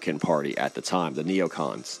Republican Party at the time, the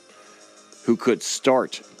neocons, who could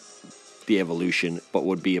start the evolution but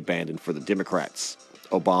would be abandoned for the Democrats.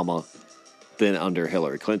 Obama, then under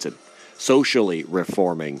Hillary Clinton, socially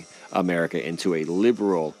reforming America into a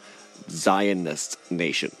liberal Zionist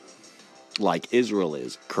nation, like Israel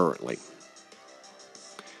is currently.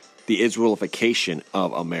 The Israelification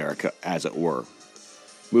of America, as it were,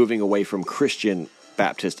 moving away from Christian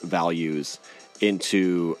Baptist values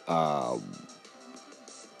into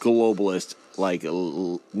globalist, like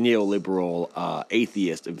neoliberal,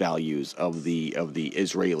 atheist values of the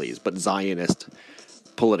Israelis, but Zionist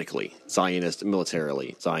politically, Zionist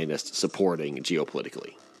militarily, Zionist supporting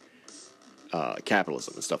geopolitically,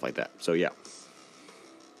 capitalism and stuff like that. So yeah,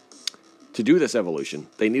 to do this evolution,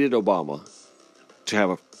 they needed Obama to have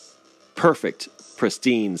a perfect,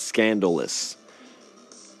 pristine, scandalous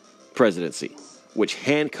presidency, which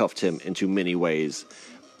handcuffed him into many ways,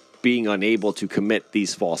 being unable to commit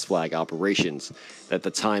these false flag operations that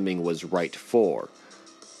the timing was right for.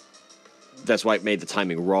 That's why it made the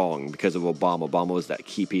timing wrong, because of Obama. Obama was that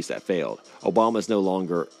key piece that failed. Obama is no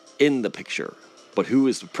longer in the picture. But who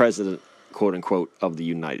is the president, quote unquote, of the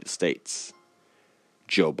United States?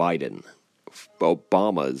 Joe Biden,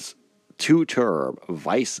 Obama's two-term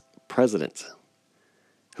vice president,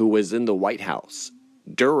 who was in the White House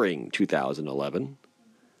during 2011,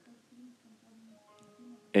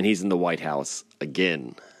 and he's in the White House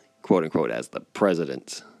again, quote-unquote, as the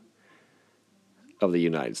president of the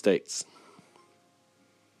United States.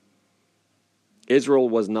 Israel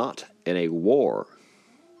was not in a war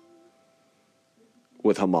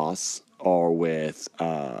with Hamas or with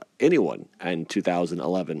anyone in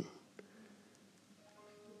 2011.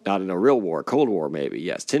 Not in a real war, Cold War maybe,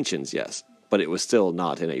 yes, tensions, yes, but it was still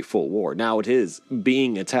not in a full war. Now it is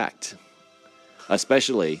being attacked,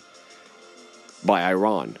 especially by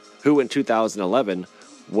Iran, who in 2011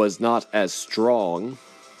 was not as strong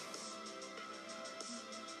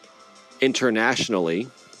internationally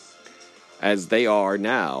as they are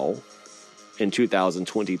now in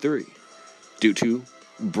 2023 due to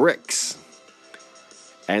BRICS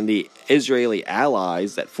and the Israeli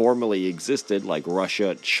allies that formerly existed, like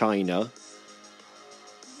Russia, China,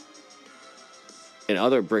 and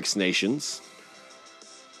other BRICS nations,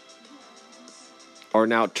 are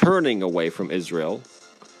now turning away from Israel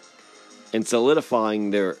and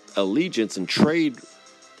solidifying their allegiance and trade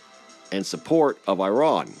and support of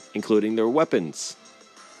Iran, including their weapons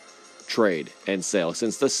trade and sale,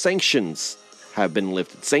 since the sanctions have been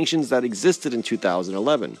lifted. Sanctions that existed in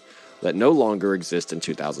 2011 that no longer exist in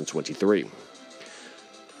 2023.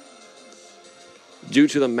 Due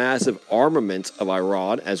to the massive armament of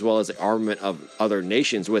Iran, as well as the armament of other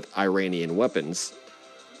nations with Iranian weapons,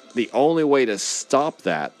 the only way to stop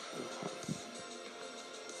that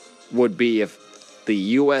would be if the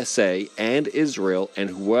USA and Israel and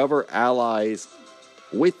whoever allies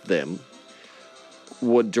with them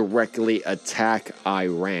would directly attack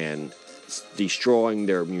Iran, destroying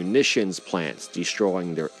their munitions plants,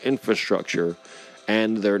 destroying their infrastructure,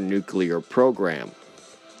 and their nuclear program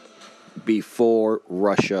before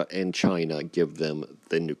Russia and China give them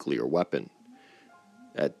the nuclear weapon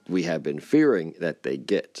that we have been fearing that they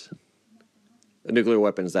get. The nuclear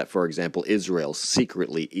weapons that, for example, Israel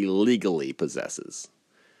secretly, illegally possesses.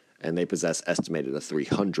 And they possess estimated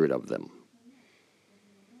 300 of them.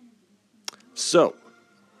 So,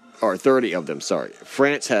 or 30 of them, sorry.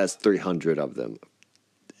 France has 300 of them.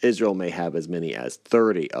 Israel may have as many as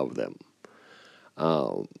 30 of them.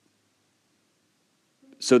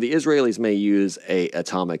 So the Israelis may use an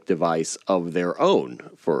atomic device of their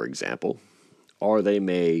own, for example, or they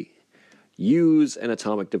may use an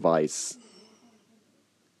atomic device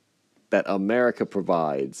that America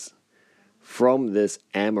provides from this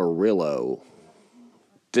Amarillo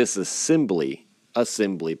disassembly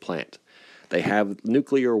assembly plant. They have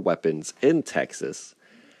nuclear weapons in Texas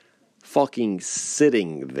fucking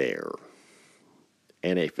sitting there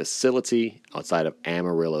in a facility outside of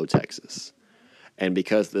Amarillo, Texas. And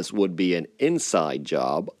because this would be an inside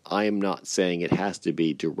job, I am not saying it has to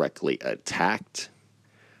be directly attacked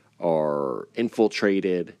or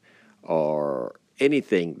infiltrated or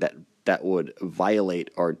anything that would violate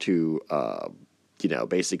or to,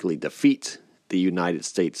 basically defeat the United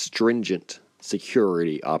States stringent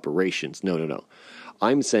security operations. No.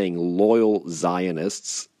 I'm saying loyal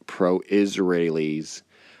Zionists, pro-Israelis,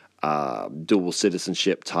 dual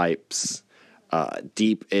citizenship types,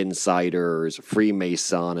 deep insiders,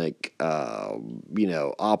 Freemasonic,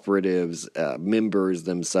 operatives, members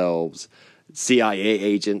themselves, CIA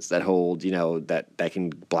agents that hold, that can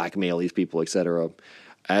blackmail these people, etc.,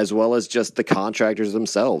 as well as just the contractors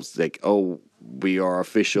themselves. Like, we are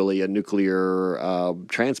officially a nuclear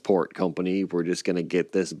transport company. We're just going to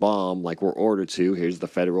get this bomb like we're ordered to. Here's the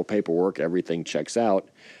federal paperwork. Everything checks out.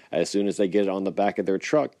 As soon as they get it on the back of their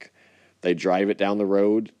truck, they drive it down the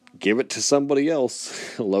road, give it to somebody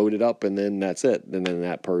else, load it up, and then that's it. And then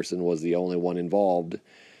that person was the only one involved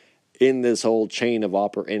in this whole chain of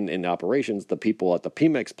in operations. The people at the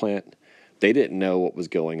Pemex plant, they didn't know what was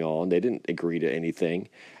going on. They didn't agree to anything.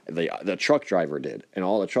 The truck driver did. And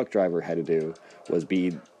all the truck driver had to do was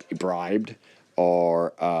be bribed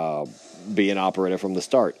or be an operator from the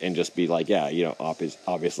start and just be like,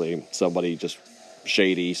 obviously somebody just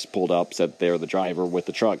shady pulled up, said they're the driver with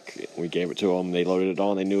the truck. We gave it to them. They loaded it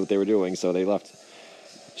on. They knew what they were doing, so they left.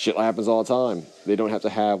 Shit happens all the time. They don't have to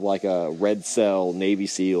have like a red cell Navy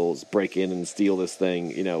SEALs break in and steal this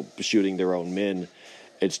thing, shooting their own men.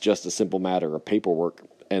 It's just a simple matter of paperwork.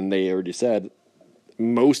 And they already said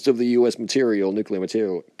most of the U.S. nuclear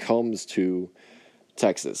material, comes to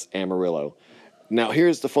Texas, Amarillo. Now,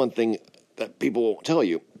 here's the fun thing that people won't tell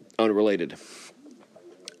you, unrelated.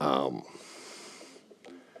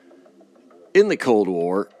 In the Cold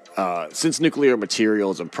War, since nuclear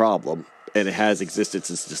material is a problem, and it has existed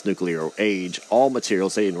since this nuclear age, all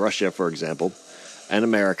materials, say in Russia, for example, and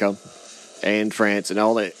America, and France, and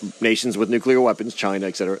all the nations with nuclear weapons, China,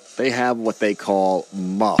 etc., they have what they call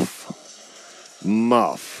MUF.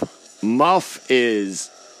 MUF is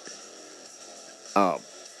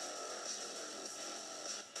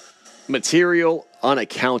material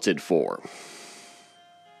unaccounted for.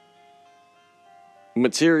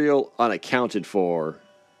 Material unaccounted for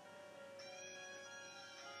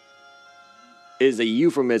is a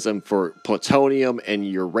euphemism for plutonium and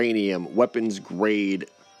uranium weapons-grade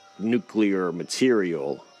nuclear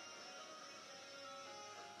material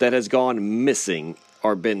that has gone missing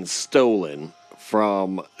or been stolen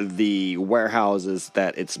from the warehouses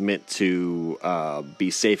that it's meant to be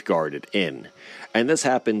safeguarded in. And this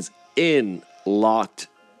happens in locked,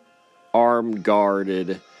 armed,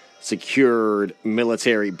 guarded, secured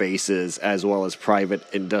military bases, as well as private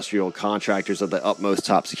industrial contractors of the utmost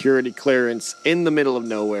top security clearance in the middle of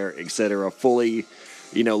nowhere, etc. Fully,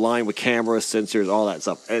 lined with cameras, sensors, all that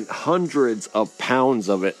stuff. And hundreds of pounds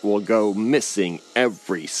of it will go missing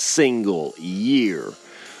every single year,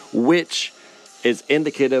 which is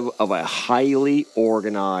indicative of a highly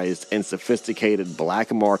organized and sophisticated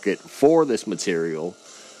black market for this material,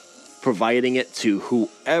 providing it to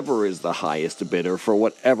whoever is the highest bidder for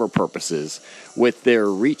whatever purposes, with their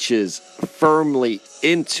reaches firmly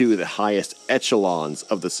into the highest echelons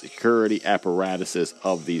of the security apparatuses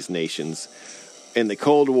of these nations. In the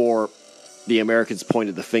Cold War, the Americans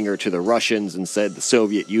pointed the finger to the Russians and said the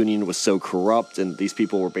Soviet Union was so corrupt, and these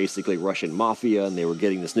people were basically Russian mafia, and they were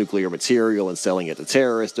getting this nuclear material and selling it to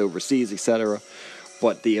terrorists overseas, etc.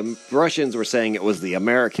 But the Russians were saying it was the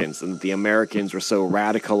Americans, and that the Americans were so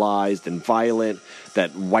radicalized and violent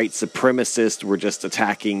that white supremacists were just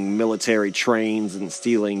attacking military trains and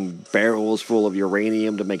stealing barrels full of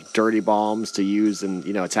uranium to make dirty bombs to use and,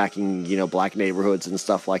 attacking, black neighborhoods and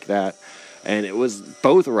stuff like that. And it was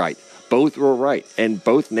both right. Both were right. And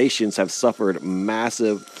both nations have suffered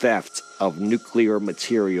massive theft of nuclear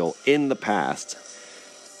material in the past.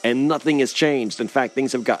 And nothing has changed. In fact,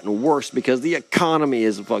 things have gotten worse because the economy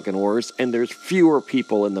is fucking worse, and there's fewer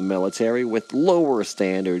people in the military with lower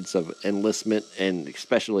standards of enlistment and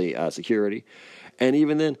especially security. And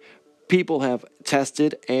even then, people have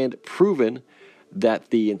tested and proven that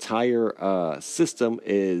the entire system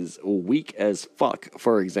is weak as fuck.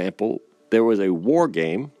 For example, there was a war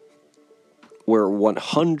game where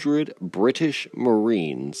 100 British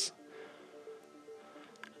Marines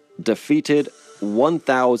defeated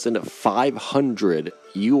 1,500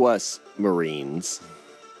 U.S. Marines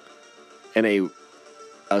in a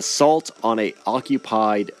assault on a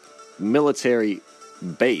occupied military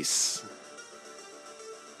base.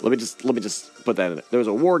 Let me just put that in. There was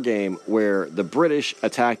a war game where the British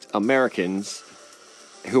attacked Americans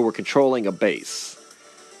who were controlling a base.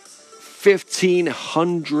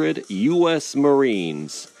 1,500 U.S.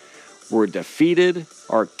 Marines were defeated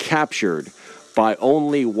or captured by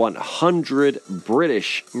only 100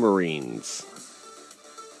 British Marines.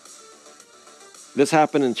 This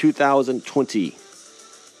happened in 2020.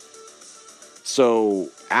 So,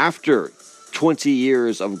 after 20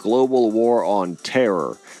 years of global war on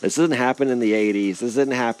terror, this didn't happen in the 80s, this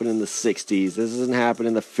didn't happen in the 60s, this didn't happen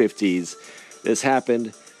in the 50s, this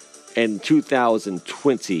happened in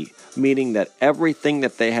 2020, meaning that everything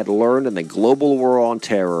that they had learned in the global war on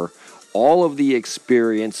terror, all of the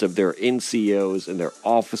experience of their NCOs and their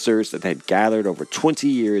officers that had gathered over 20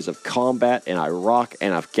 years of combat in Iraq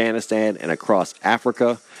and Afghanistan and across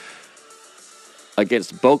Africa,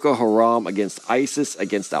 against Boko Haram, against ISIS,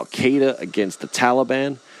 against Al-Qaeda, against the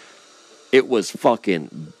Taliban, it was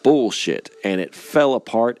fucking bullshit, and it fell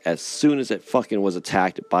apart as soon as it fucking was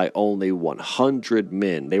attacked by only 100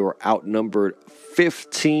 men. They were outnumbered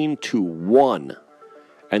 15-1.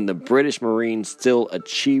 And the British Marines still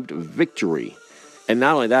achieved victory. And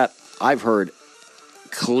not only that, I've heard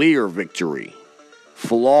clear victory,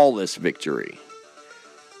 flawless victory.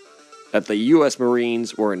 That the U.S.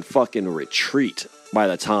 Marines were in fucking retreat by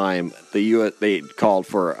the time they called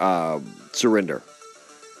for surrender.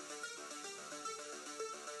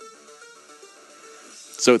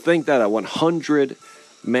 So think that a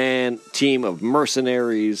 100-man team of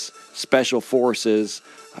mercenaries, special forces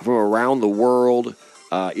from around the world,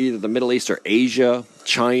 either the Middle East or Asia,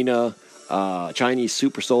 China, Chinese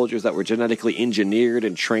super soldiers that were genetically engineered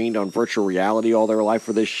and trained on virtual reality all their life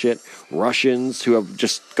for this shit, Russians who have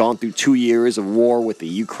just gone through 2 years of war with the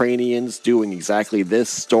Ukrainians doing exactly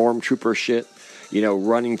this stormtrooper shit,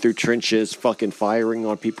 running through trenches, fucking firing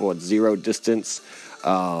on people at zero distance.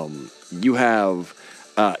 You have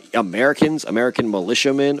Americans, American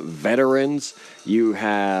militiamen, veterans. You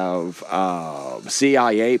have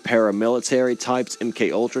CIA paramilitary types,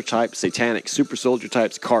 MK Ultra types, satanic super soldier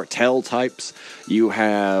types, cartel types. You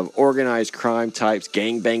have organized crime types,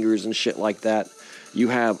 gangbangers and shit like that. You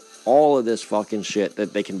have all of this fucking shit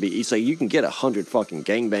that they can be. So you can get 100 fucking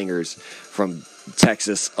gangbangers from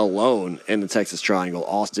Texas alone, in the Texas Triangle,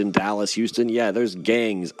 Austin, Dallas, Houston, yeah, there's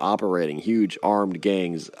gangs operating, huge armed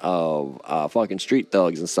gangs of fucking street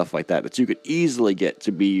thugs and stuff like that you could easily get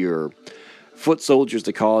to be your foot soldiers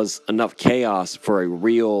to cause enough chaos for a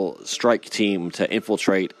real strike team to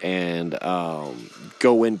infiltrate and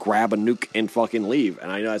go in, grab a nuke, and fucking leave.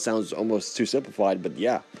 And I know that sounds almost too simplified, but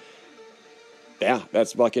yeah,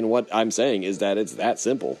 that's fucking what I'm saying, is that it's that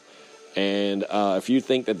simple. And if you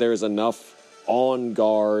think that there's enough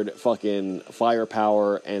on-guard fucking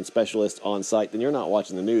firepower and specialists on site, then you're not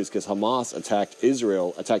watching the news, because Hamas attacked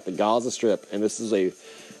the Gaza Strip, and this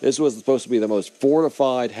was supposed to be the most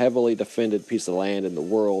fortified, heavily defended piece of land in the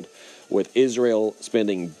world, with Israel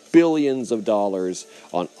spending billions of dollars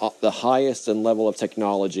on the highest and level of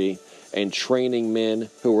technology and training men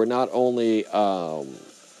who were not only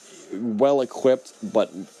well-equipped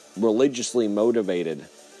but religiously motivated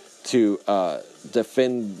to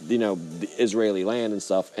defend, the Israeli land and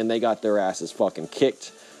stuff, and they got their asses fucking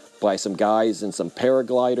kicked by some guys in some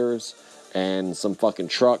paragliders and some fucking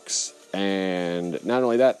trucks. And not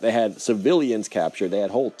only that, they had civilians captured. They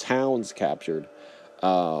had whole towns captured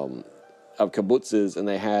of kibbutzes, and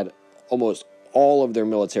they had almost all of their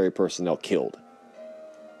military personnel killed.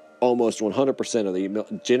 Almost 100% of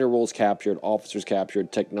the generals captured, officers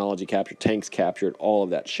captured, technology captured, tanks captured, all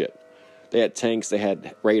of that shit. They had tanks, they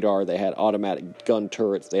had radar, they had automatic gun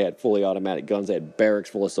turrets, they had fully automatic guns, they had barracks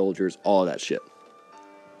full of soldiers, all of that shit.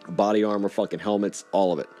 Body armor, fucking helmets,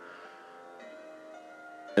 all of it.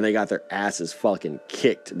 And they got their asses fucking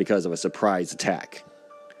kicked because of a surprise attack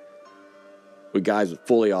with guys with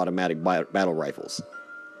fully automatic battle rifles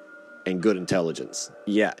and good intelligence.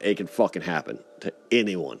 Yeah, it can fucking happen to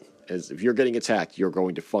anyone. As if you're getting attacked, you're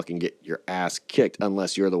going to fucking get your ass kicked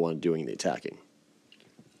unless you're the one doing the attacking.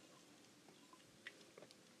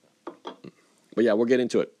 But yeah, we'll get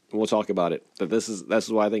into it. We'll talk about it. But this is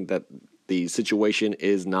why I think that the situation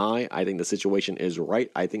is nigh. I think the situation is right.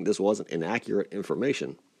 I think this wasn't inaccurate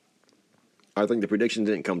information. I think the prediction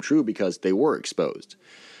didn't come true because they were exposed.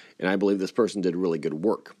 And I believe this person did really good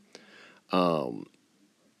work.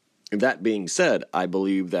 That being said, I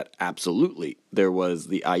believe that absolutely there was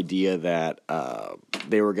the idea that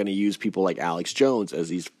they were going to use people like Alex Jones as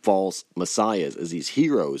these false messiahs, as these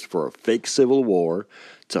heroes for a fake civil war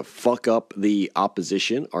to fuck up the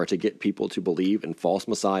opposition or to get people to believe in false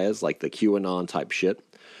messiahs like the QAnon type shit.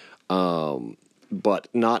 But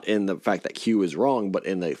not in the fact that Q is wrong, but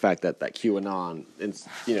in the fact that QAnon,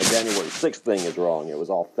 January 6th thing is wrong. It was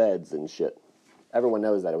all feds and shit. Everyone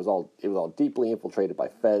knows that. It was all deeply infiltrated by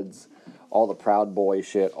feds, all the Proud Boy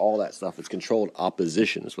shit, all that stuff. It's controlled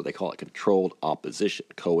opposition is what they call it, controlled opposition,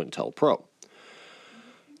 COINTELPRO.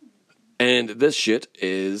 And this shit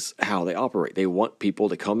is how they operate. They want people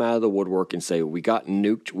to come out of the woodwork and say, we got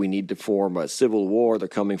nuked, we need to form a civil war, they're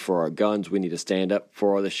coming for our guns, we need to stand up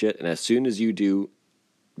for all this shit. And as soon as you do,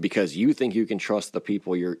 because you think you can trust the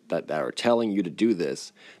people that are telling you to do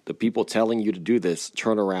this, the people telling you to do this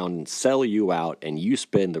turn around and sell you out, and you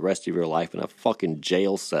spend the rest of your life in a fucking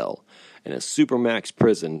jail cell, in a supermax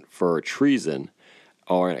prison for treason,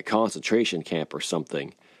 or in a concentration camp or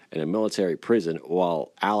something, in a military prison,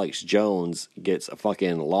 while Alex Jones gets a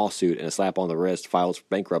fucking lawsuit and a slap on the wrist, files for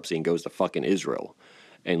bankruptcy, and goes to fucking Israel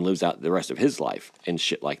and lives out the rest of his life and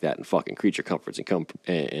shit like that, and fucking creature comforts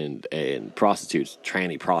and prostitutes,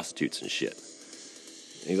 tranny prostitutes and shit.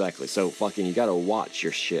 Exactly. So fucking, you gotta watch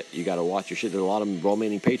your shit. You gotta watch your shit. There's a lot of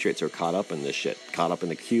well-meaning patriots who are caught up in this shit, caught up in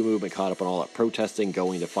the Q movement, caught up in all that protesting,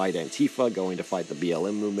 going to fight Antifa, going to fight the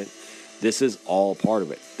BLM movement. This is all part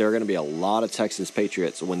of it. There are going to be a lot of Texas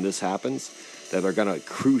patriots when this happens that are going to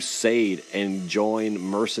crusade and join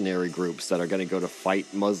mercenary groups that are going to go to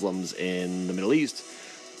fight Muslims in the Middle East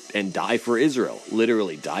and die for Israel.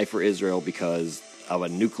 Literally die for Israel because of a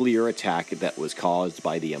nuclear attack that was caused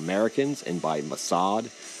by the Americans and by Mossad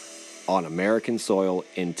on American soil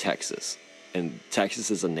in Texas. And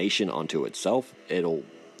Texas is a nation unto itself. It'll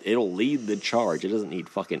lead the charge. It doesn't need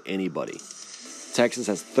fucking anybody. Texas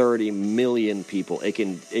has 30 million people. It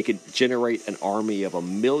could generate an army of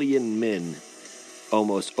 1 million men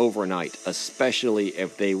almost overnight, especially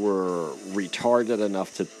if they were retarded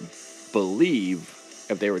enough to believe,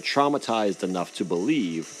 if they were traumatized enough to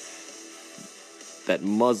believe that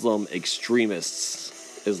Muslim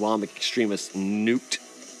extremists, Islamic extremists nuked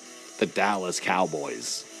the Dallas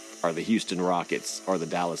Cowboys or the Houston Rockets or the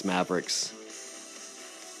Dallas Mavericks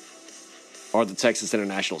or the Texas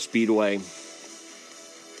International Speedway.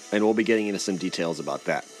 And we'll be getting into some details about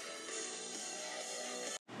that.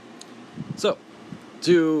 So,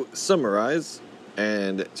 to summarize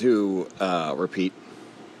and to repeat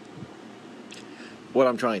what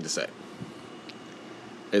I'm trying to say.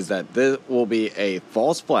 is that there will be a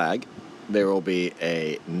false flag. There will be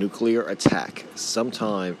a nuclear attack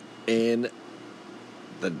sometime in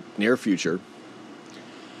the near future.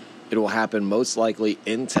 It will happen most likely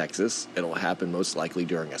in Texas. It will happen most likely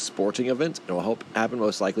during a sporting event. It will happen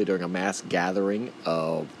most likely during a mass gathering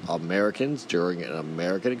of Americans during an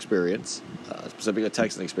American experience, specifically a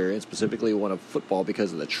Texan experience, specifically one of football,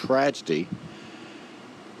 because of the tragedy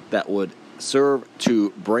that would serve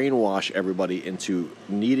to brainwash everybody into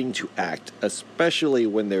needing to act, especially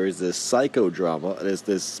when there is this psychodrama, there's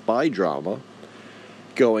this spy drama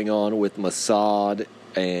going on with Mossad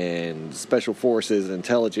and special forces,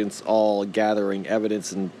 intelligence, all gathering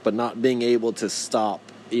evidence, but not being able to stop,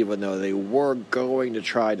 even though they were going to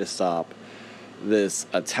try to stop this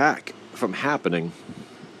attack from happening,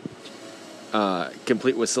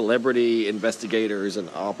 complete with celebrity investigators and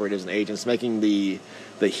operatives and agents, making the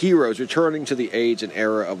heroes, returning to the age and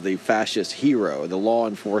era of the fascist hero, the law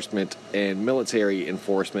enforcement and military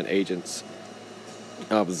enforcement agents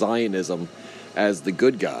of Zionism, as the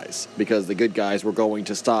good guys, because the good guys were going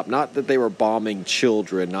to stop, not that they were bombing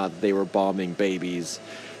children, not that they were bombing babies,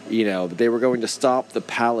 but they were going to stop the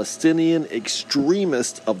Palestinian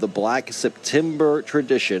extremists of the Black September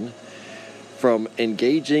tradition from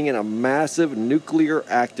engaging in a massive nuclear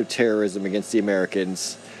act of terrorism against the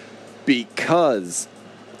Americans, because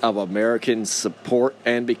of American support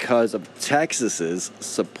and because of Texas's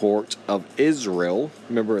support of Israel.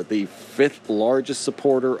 Remember, the fifth largest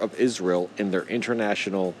supporter of Israel in their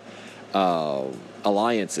international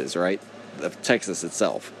alliances, right? Texas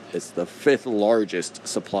itself is the fifth largest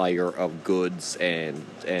supplier of goods and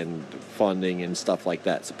funding and stuff like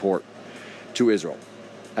that, support to Israel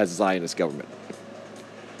as a Zionist government.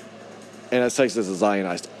 And as Texas is a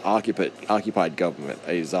Zionist occupied government,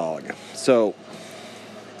 a ZOG. So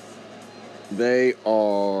they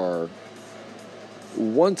are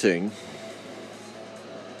wanting,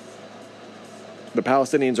 the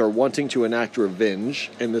Palestinians are wanting to enact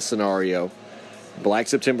revenge in this scenario, Black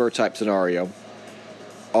September type scenario,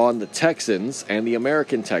 on the Texans and the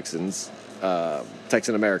American Texans,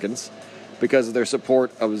 Texan Americans, because of their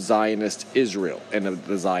support of Zionist Israel and of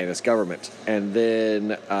the Zionist government. And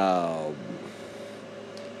then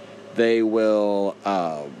they will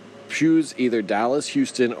choose either Dallas,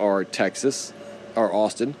 Houston, or Texas, or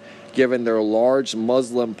Austin, given their large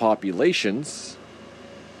Muslim populations,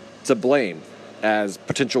 to blame as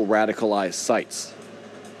potential radicalized sites.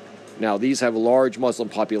 Now, these have large Muslim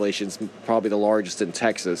populations, probably the largest in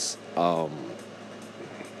Texas,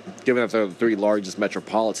 given that they're the three largest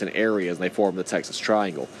metropolitan areas, and they form the Texas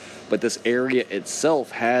Triangle. But this area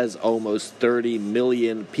itself has almost 30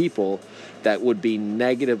 million people that would be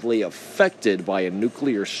negatively affected by a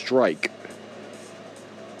nuclear strike.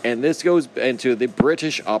 And this goes into the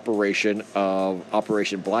British operation of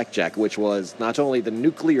Operation Blackjack, which was not only the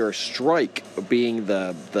nuclear strike being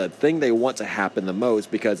the thing they want to happen the most,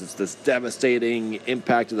 because it's this devastating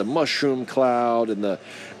impact of the mushroom cloud and the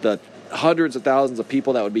hundreds of thousands of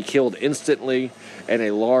people that would be killed instantly in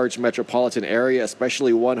a large metropolitan area,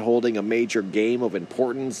 especially one holding a major game of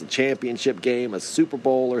importance, a championship game, a Super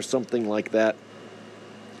Bowl or something like that,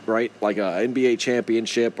 right? Like a NBA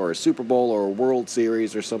championship or a Super Bowl or a World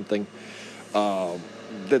Series or something, that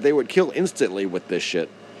they would kill instantly with this shit.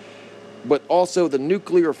 But also the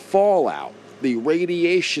nuclear fallout, the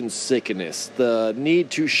radiation sickness, the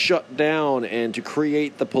need to shut down and to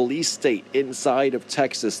create the police state inside of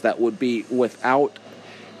Texas that would be without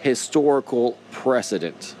historical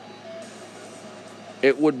precedent.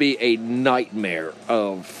 It would be a nightmare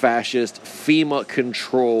of fascist,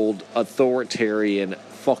 FEMA-controlled, authoritarian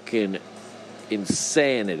fucking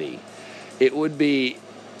insanity. It would be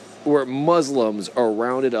where Muslims are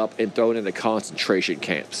rounded up and thrown into concentration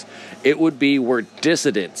camps. It would be where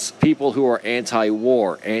dissidents, people who are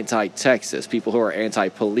anti-war, anti-Texas, people who are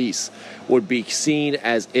anti-police, would be seen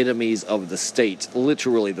as enemies of the state,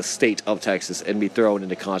 literally the state of Texas, and be thrown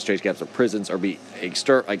into concentration camps or prisons or be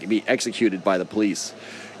executed by the police.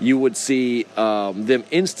 You would see them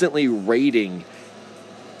instantly raiding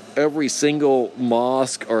every single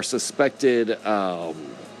mosque or suspected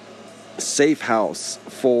safe house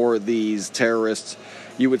for these terrorists.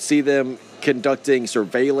 You would see them conducting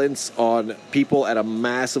surveillance on people at a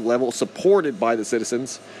massive level, supported by the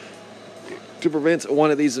citizens, to prevent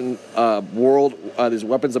one of these these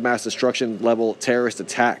weapons of mass destruction level terrorist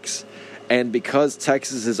attacks. And because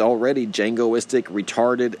Texas is already jingoistic,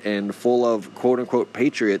 retarded, and full of quote-unquote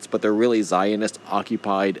patriots, but they're really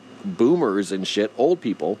Zionist-occupied boomers and shit, old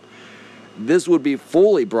people, this would be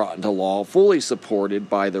fully brought into law, fully supported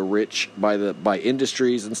by the rich, by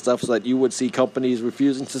industries and stuff, so that you would see companies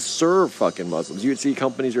refusing to serve fucking Muslims. You would see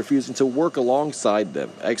companies refusing to work alongside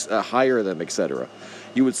them, hire them, etc.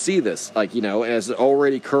 You would see this, like, as it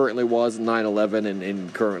already currently was in 9/11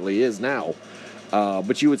 and currently is now.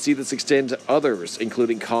 But you would see this extend to others,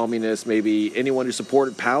 including communists, maybe anyone who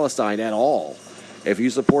supported Palestine at all. If you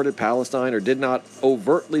supported Palestine or did not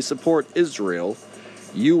overtly support Israel,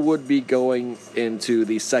 you would be going into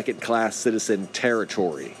the second-class citizen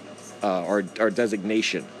territory or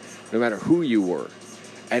designation, no matter who you were.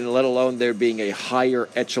 And let alone there being a higher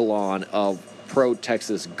echelon of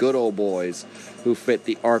pro-Texas good old boys who fit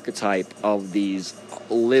the archetype of these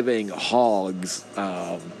living hogs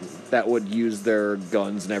that would use their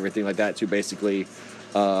guns and everything like that to basically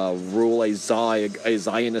rule a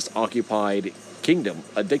Zionist-occupied kingdom,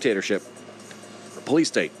 a dictatorship, police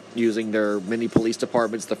state, using their mini police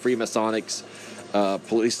departments, the Freemasonics,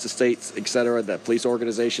 police estates, etc., that police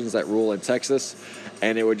organizations that rule in Texas.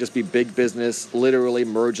 And it would just be big business, literally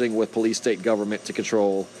merging with police state government to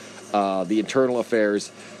control the internal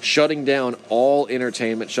affairs, shutting down all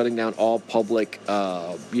entertainment, shutting down all public,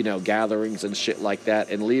 gatherings and shit like that,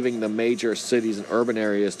 and leaving the major cities and urban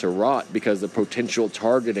areas to rot because of potential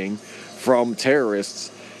targeting from terrorists.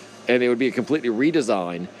 And it would be a completely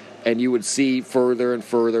redesign, and you would see further and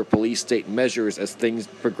further police state measures as things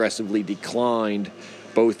progressively declined,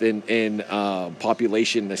 both in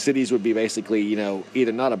population. The cities would be basically,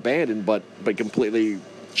 either not abandoned, but completely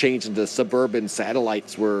changed into suburban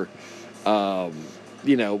satellites where,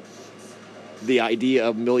 the idea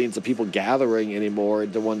of millions of people gathering anymore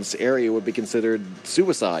into one area would be considered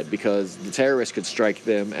suicide because the terrorists could strike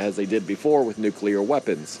them as they did before with nuclear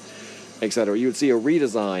weapons, etc. You would see a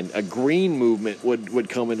redesign. A green movement would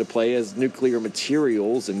come into play as nuclear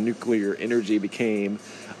materials and nuclear energy became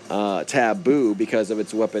taboo because of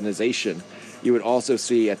its weaponization. You would also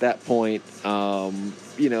see at that point,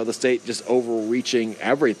 the state just overreaching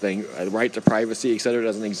everything. The right to privacy, etc.,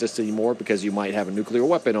 doesn't exist anymore because you might have a nuclear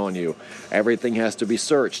weapon on you. Everything has to be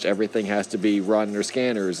searched. Everything has to be run under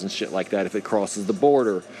scanners and shit like that if it crosses the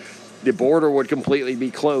border. The border would completely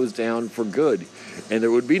be closed down for good, and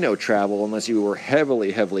there would be no travel unless you were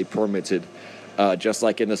heavily, heavily permitted, just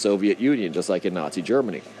like in the Soviet Union, just like in Nazi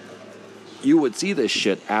Germany. You would see this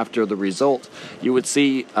shit after the result. You would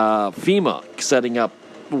see FEMA setting up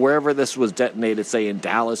wherever this was detonated, say in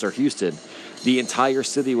Dallas or Houston. The entire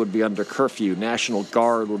city would be under curfew. National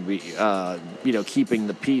Guard would be, keeping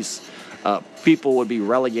the peace. People would be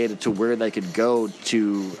relegated to where they could go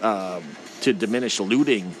to diminish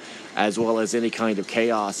looting, as well as any kind of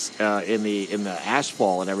chaos in the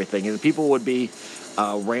ashfall and everything. And people would be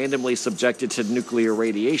randomly subjected to nuclear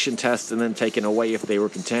radiation tests and then taken away if they were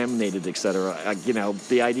contaminated, etc.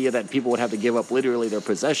 The idea that people would have to give up literally their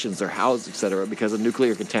possessions, their houses, etc., because of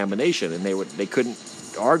nuclear contamination, and they couldn't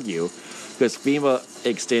argue because FEMA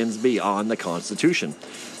extends beyond the Constitution.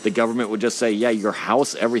 The government would just say, yeah, your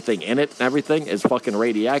house, everything in it, everything is fucking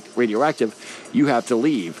radioactive. You have to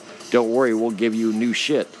leave. Don't worry, we'll give you new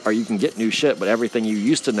shit, or you can get new shit, but everything you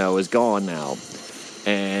used to know is gone now.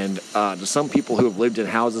 And to some people who have lived in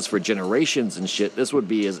houses for generations and shit, this would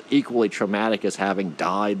be as equally traumatic as having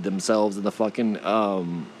died themselves in the fucking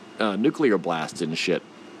nuclear blast and shit.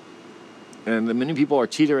 And many people are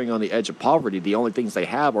teetering on the edge of poverty. The only things they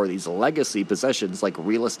have are these legacy possessions like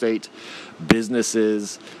real estate,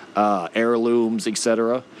 businesses, heirlooms,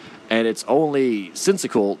 etc. And it's only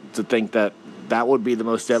sensical to think that that would be the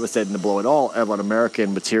most devastating blow at all of an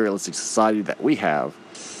American materialistic society that we have.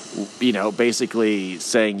 Basically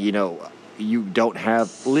saying, you don't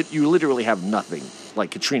have, you literally have nothing, like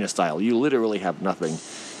Katrina style. You literally have nothing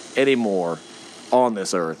anymore on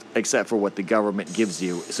this earth except for what the government gives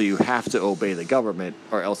you. So you have to obey the government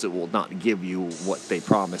or else it will not give you what they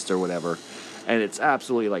promised or whatever. And it's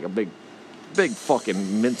absolutely like a big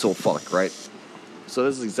fucking mental fuck, right? So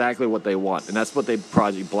this is exactly what they want. And that's what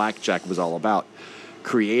Project Blackjack was all about.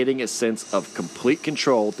 Creating a sense of complete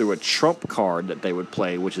control through a trump card that they would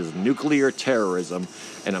play, which is nuclear terrorism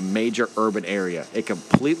in a major urban area. It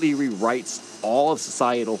completely rewrites all of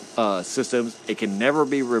societal systems. It can never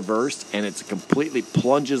be reversed, and it completely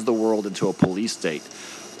plunges the world into a police state,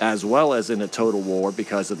 as well as in a total war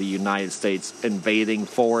because of the United States invading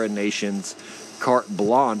foreign nations, carte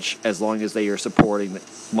blanche, as long as they are supporting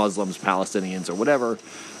Muslims, Palestinians, or whatever,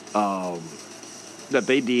 that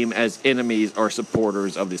they deem as enemies or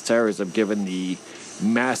supporters of this terrorism, given the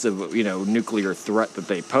massive, nuclear threat that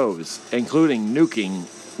they pose, including nuking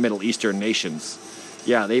Middle Eastern nations.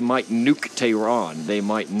 Yeah, they might nuke Tehran. They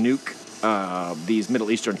might nuke these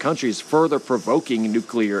Middle Eastern countries, further provoking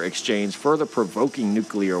nuclear exchange, further provoking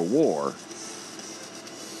nuclear war,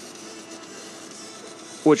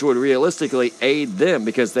 which would realistically aid them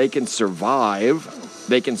because they can survive.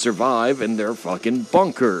 They can survive in their fucking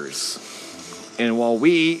bunkers. And while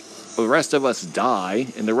the rest of us die,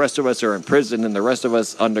 and the rest of us are in prison, and the rest of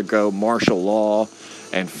us undergo martial law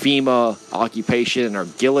and FEMA occupation and are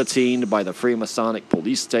guillotined by the Freemasonic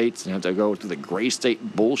police states and have to go through the gray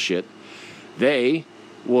state bullshit, they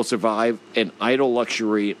will survive in idle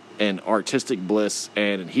luxury and artistic bliss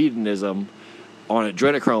and in hedonism on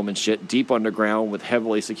adrenochrome and shit deep underground with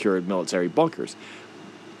heavily secured military bunkers.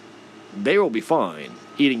 They will be fine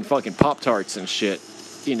eating fucking Pop-Tarts and shit,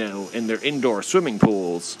 you know, in their indoor swimming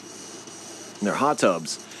pools, in their hot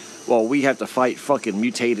tubs, while we have to fight fucking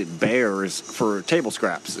mutated bears for table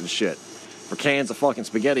scraps and shit. For cans of fucking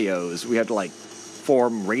SpaghettiOs, we have to, like,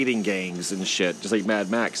 form raiding gangs and shit, just like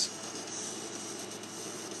Mad Max.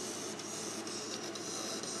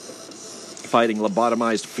 Fighting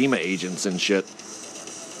lobotomized FEMA agents and shit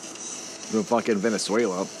in fucking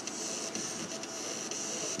Venezuela.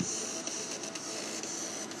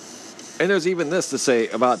 And there's even this to say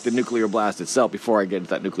about the nuclear blast itself before I get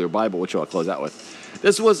into that nuclear Bible, which I'll close out with.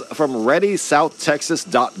 This was from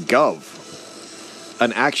ReadySouthTexas.gov,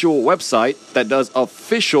 an actual website that does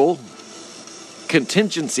official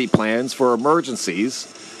contingency plans for emergencies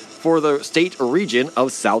for the state or region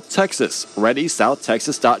of South Texas.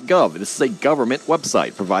 ReadySouthTexas.gov. This is a government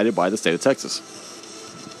website provided by the state of Texas.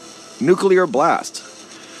 Nuclear blast.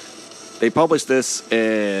 They published this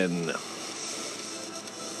in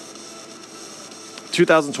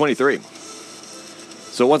 2023.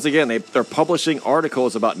 So once again, they're publishing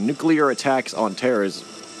articles about nuclear attacks on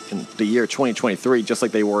terrorists in the year 2023, just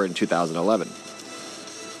like they were in 2011.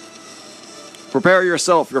 Prepare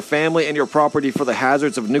yourself, your family, and your property for the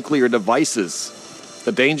hazards of nuclear devices.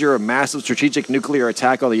 The danger of massive strategic nuclear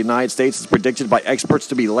attack on the United States is predicted by experts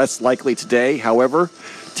to be less likely today. However,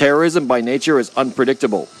 terrorism by nature is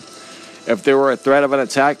unpredictable. If there were a threat of an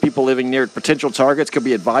attack, people living near potential targets could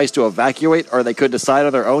be advised to evacuate, or they could decide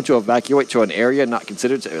on their own to evacuate to an area not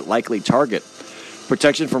considered a likely target.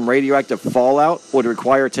 Protection from radioactive fallout would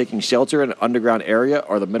require taking shelter in an underground area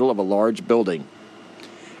or the middle of a large building.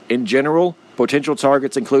 In general, potential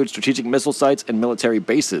targets include strategic missile sites and military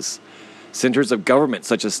bases, centers of government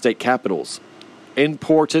such as state capitals,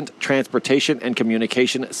 important transportation and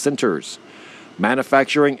communication centers,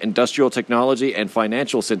 manufacturing, industrial technology, and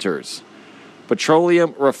financial centers,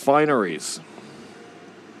 petroleum refineries,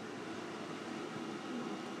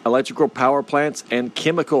 electrical power plants and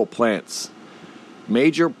chemical plants,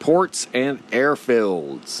 major ports and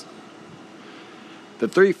airfields. The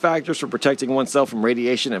three factors for protecting oneself from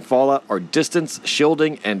radiation and fallout are distance,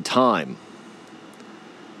 shielding, and time.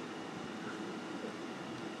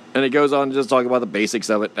 And it goes on to just talk about the basics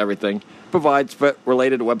of it, everything. Provides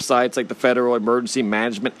related websites like the Federal Emergency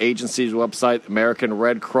Management Agency's website, American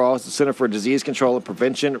Red Cross, the Center for Disease Control and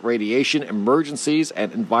Prevention, Radiation Emergencies,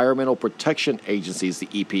 and Environmental Protection Agencies, the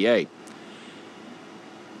EPA.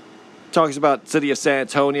 Talks about City of San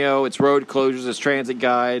Antonio, its road closures, its transit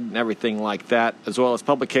guide, and everything like that, as well as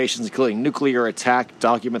publications including nuclear attack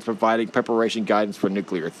documents providing preparation guidance for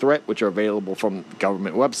nuclear threat, which are available from the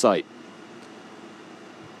government website.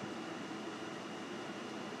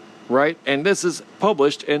 Right? And this is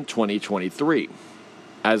published in 2023,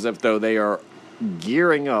 as if though they are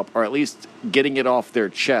gearing up, or at least getting it off their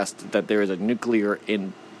chest, that there is a nuclear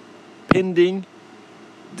impending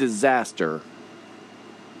disaster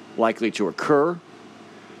likely to occur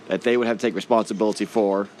that they would have to take responsibility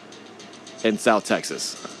for in South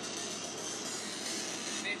Texas.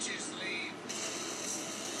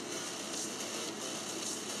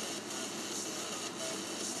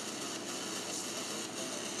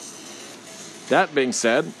 That being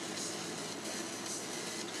said,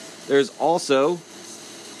 there's also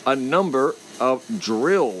a number of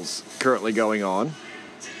drills currently going on.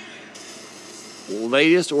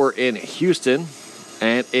 Latest were in Houston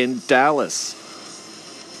and in Dallas.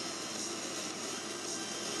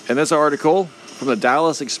 In this article from the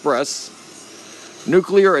Dallas Express,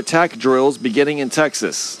 nuclear attack drills beginning in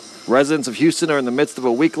Texas. Residents of Houston are in the midst of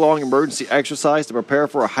a week-long emergency exercise to prepare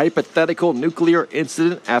for a hypothetical nuclear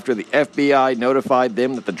incident after the FBI notified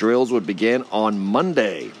them that the drills would begin on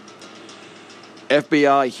Monday.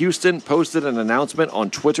 FBI Houston posted an announcement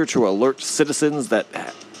on Twitter to alert citizens that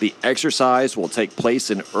the exercise will take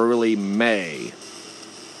place in early May.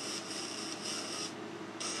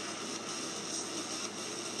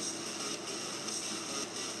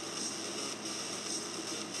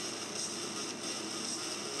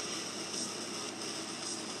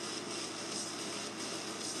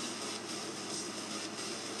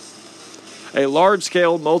 A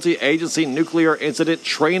large-scale multi-agency nuclear incident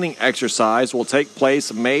training exercise will take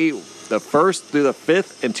place May the 1st through the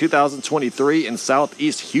 5th in 2023 in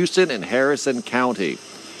southeast Houston and Harrison County.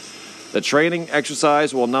 The training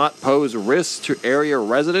exercise will not pose risks to area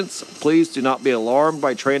residents. Please do not be alarmed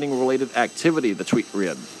by training-related activity, the tweet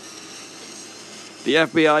read. The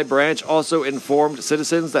FBI branch also informed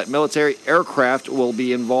citizens that military aircraft will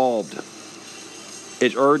be involved.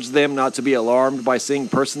 It urged them not to be alarmed by seeing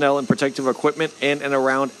personnel and protective equipment in and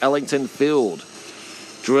around Ellington Field.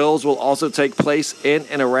 Drills will also take place in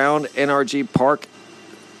and around NRG Park,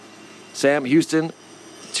 Sam Houston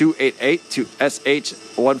 288 to SH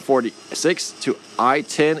 146 to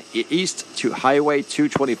I-10 East to Highway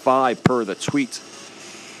 225 per the tweet.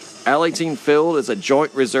 Ellington Field is a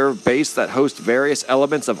joint reserve base that hosts various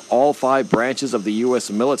elements of all 5 branches of the U.S.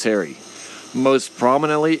 military. Most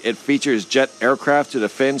prominently, it features jet aircraft to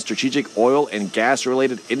defend strategic oil and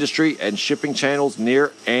gas-related industry and shipping channels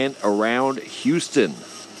near and around Houston.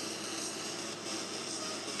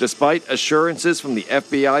 Despite assurances from the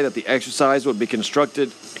FBI that the exercise would be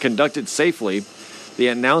conducted safely, the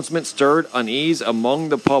announcement stirred unease among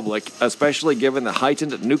the public, especially given the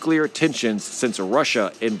heightened nuclear tensions since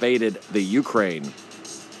Russia invaded the Ukraine.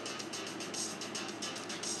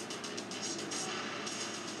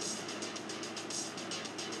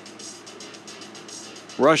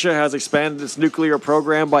 Russia has expanded its nuclear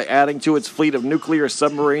program by adding to its fleet of nuclear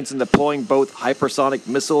submarines and deploying both hypersonic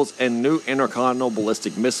missiles and new intercontinental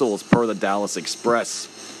ballistic missiles, per the Dallas Express.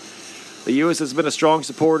 The U.S. has been a strong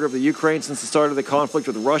supporter of the Ukraine since the start of the conflict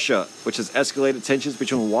with Russia, which has escalated tensions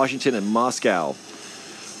between Washington and Moscow.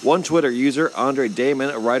 One Twitter user, Andre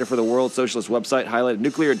Damon, a writer for the World Socialist website, highlighted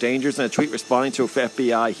nuclear dangers in a tweet responding to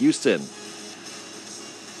FBI Houston.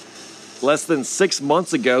 Less than 6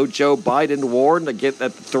 months ago, Joe Biden warned again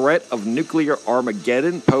that the threat of nuclear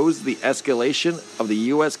Armageddon posed the escalation of the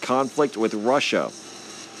U.S. conflict with Russia.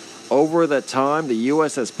 Over the time, the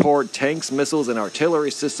U.S. has poured tanks, missiles, and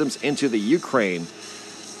artillery systems into the Ukraine.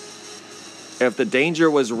 If the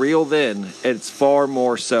danger was real then, it's far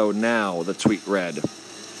more so now, the tweet read.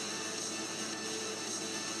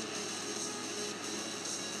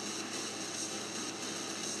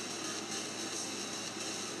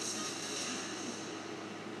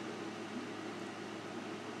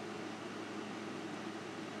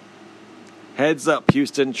 Heads up,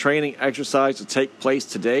 Houston. Training exercise to take place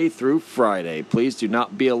today through Friday. Please do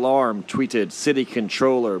not be alarmed, tweeted City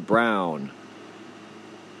Controller Brown.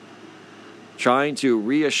 Trying to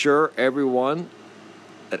reassure everyone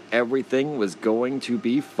that everything was going to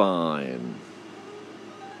be fine.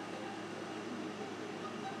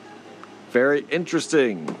 Very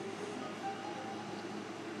interesting,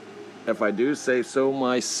 if I do say so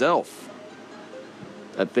myself,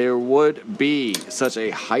 that there would be such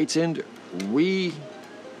a heightened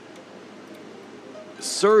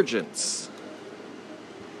resurgence,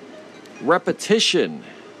 repetition,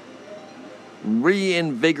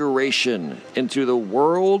 reinvigoration into the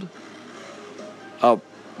world of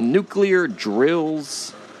nuclear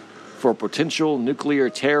drills for potential nuclear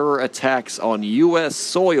terror attacks on U.S.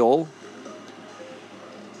 soil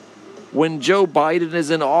when Joe Biden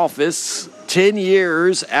is in office, 10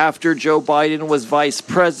 years after Joe Biden was vice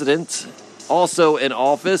president, also in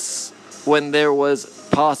office when there was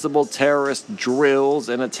possible terrorist drills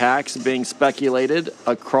and attacks being speculated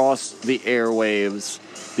across the airwaves,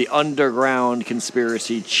 the underground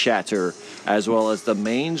conspiracy chatter, as well as the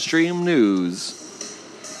mainstream news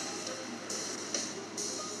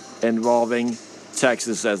involving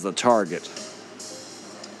Texas as the target.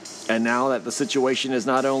 And now that the situation is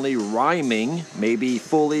not only rhyming, maybe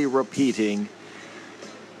fully repeating,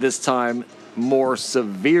 this time more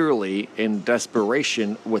severely in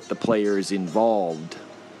desperation with the players involved.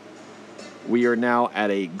 We are now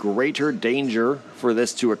at a greater danger for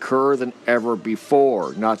this to occur than ever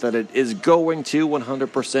before. Not that it is going to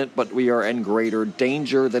 100%, but we are in greater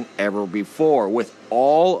danger than ever before, with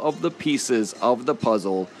all of the pieces of the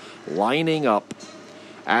puzzle lining up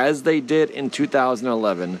as they did in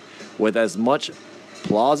 2011, with as much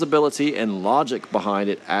plausibility and logic behind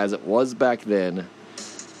it as it was back then.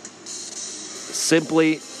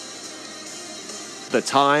 Simply, the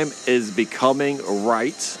time is becoming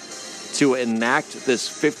right to enact this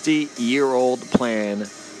 50-year-old plan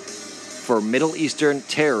for Middle Eastern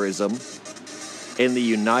terrorism in the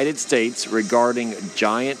United States regarding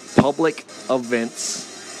giant public events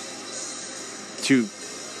to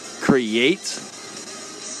create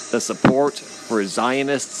the support for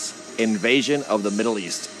Zionists' invasion of the Middle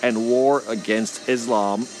East and war against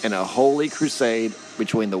Islam in a holy crusade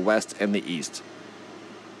between the West and the East.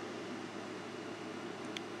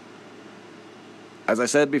 As I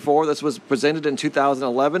said before, this was presented in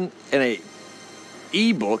 2011 in a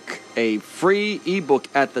free ebook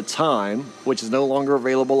at the time, which is no longer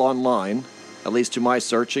available online, at least to my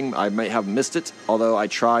searching. I may have missed it, although I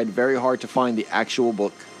tried very hard to find the actual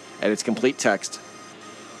book and its complete text.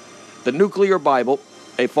 The Nuclear Bible,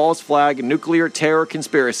 a false flag nuclear terror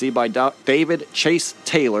conspiracy by David Chase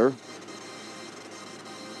Taylor,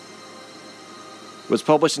 was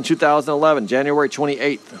published in 2011, January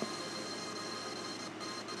 28th.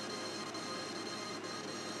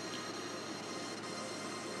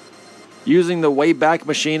 Using the Wayback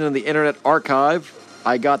Machine in the Internet Archive,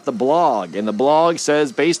 I got the blog, and the blog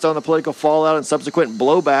says, based on the political fallout and subsequent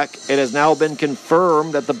blowback, it has now been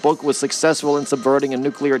confirmed that the book was successful in subverting a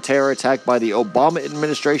nuclear terror attack by the Obama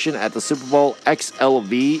administration at the Super Bowl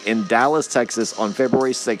XLV in Dallas, Texas on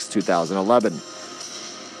February 6, 2011.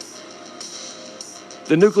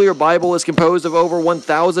 The Nuclear Bible is composed of over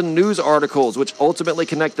 1,000 news articles, which ultimately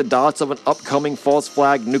connect the dots of an upcoming false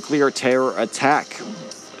flag nuclear terror attack.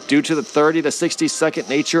 Due to the 30 to 60-second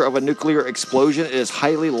nature of a nuclear explosion, it is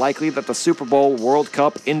highly likely that the Super Bowl, World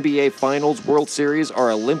Cup, NBA Finals, World Series,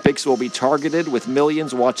 or Olympics will be targeted with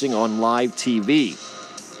millions watching on live TV.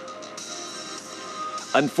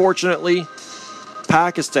 Unfortunately,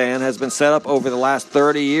 Pakistan has been set up over the last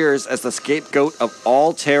 30 years as the scapegoat of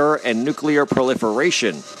all terror and nuclear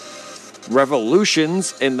proliferation.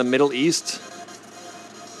 Revolutions in the Middle East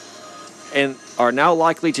and are now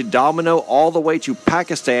likely to domino all the way to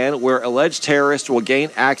Pakistan, where alleged terrorists will gain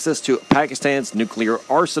access to Pakistan's nuclear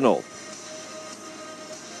arsenal.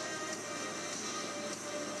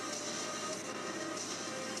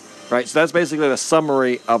 Right, so that's basically the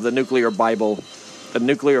summary of the Nuclear Bible,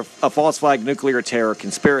 a false flag nuclear terror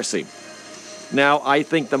conspiracy. Now, I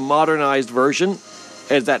think the modernized version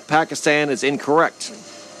is that Pakistan is incorrect.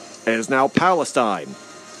 It is now Palestine.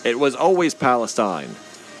 It was always Palestine.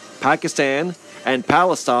 Pakistan and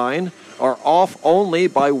Palestine are off only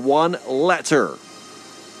by one letter.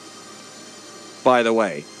 By the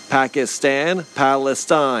way, Pakistan,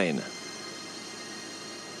 Palestine.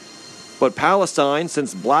 But Palestine,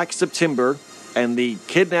 since Black September and the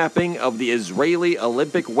kidnapping of the Israeli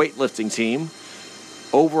Olympic weightlifting team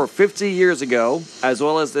over 50 years ago, as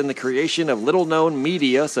well as in the creation of little-known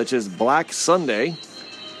media such as Black Sunday,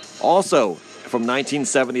 also from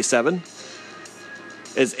 1977,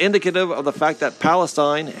 is indicative of the fact that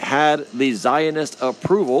Palestine had the Zionist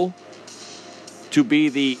approval to be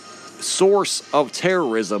the source of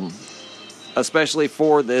terrorism, especially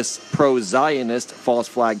for this pro-Zionist false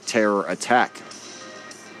flag terror attack.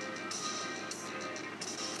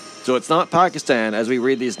 So it's not Pakistan as we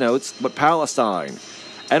read these notes, but Palestine.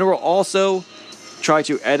 And we'll also try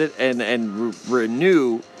to edit and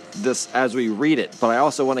renew this as we read it, but I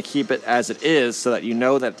also want to keep it as it is so that you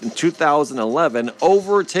know that in 2011,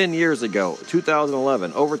 over 10 years ago,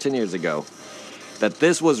 that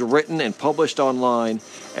this was written and published online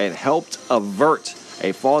and helped avert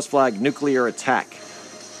a false flag nuclear attack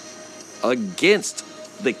against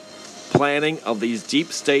the planning of these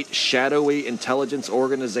deep state shadowy intelligence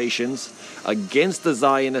organizations, against the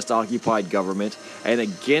Zionist-occupied government, and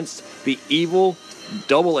against the evil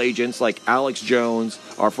double agents like Alex Jones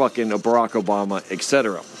or fucking Barack Obama,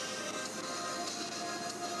 etc.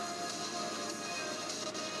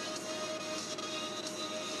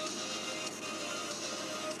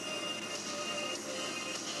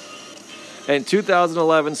 And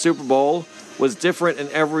 2011 Super Bowl was different in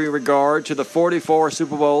every regard to the 44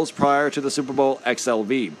 Super Bowls prior to the Super Bowl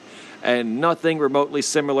XLV. And nothing remotely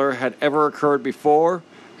similar had ever occurred before,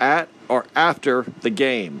 at, or after the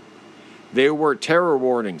game. There were terror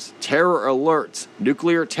warnings, terror alerts,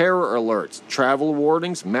 nuclear terror alerts, travel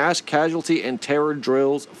warnings, mass casualty and terror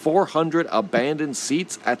drills, 400 abandoned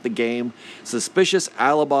seats at the game, suspicious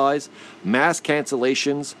alibis, mass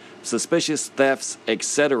cancellations, suspicious thefts,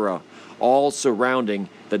 etc., all surrounding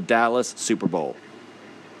the Dallas Super Bowl.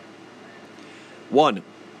 1.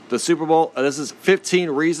 The Super Bowl, this is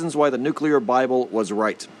 15 reasons why the Nuclear Bible was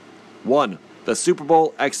right. 1. The Super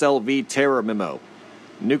Bowl XLV terror memo.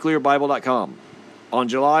 NuclearBible.com. On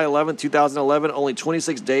July 11, 2011, only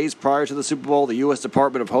 26 days prior to the Super Bowl, the U.S.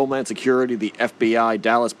 Department of Homeland Security, the FBI,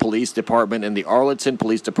 Dallas Police Department, and the Arlington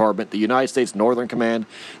Police Department, the United States Northern Command,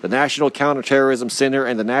 the National Counterterrorism Center,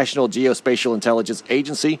 and the National Geospatial Intelligence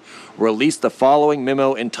Agency released the following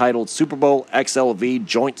memo entitled Super Bowl XLV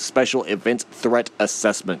Joint Special Event Threat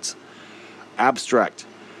Assessment. Abstract.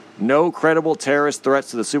 No credible terrorist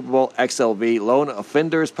threats to the Super Bowl XLV. Lone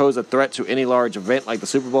offenders pose a threat to any large event like the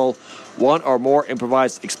Super Bowl. One or more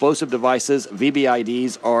improvised explosive devices,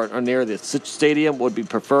 VBIDs, are near the stadium would be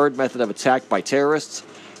preferred method of attack by terrorists.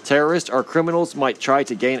 Terrorists or criminals might try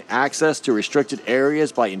to gain access to restricted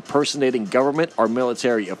areas by impersonating government or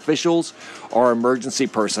military officials or emergency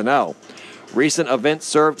personnel. Recent events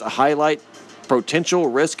served to highlight potential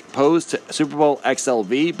risk posed to Super Bowl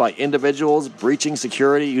XLV by individuals breaching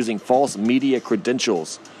security using false media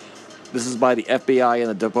credentials. This is by the FBI and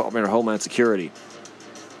the Department of Homeland Security.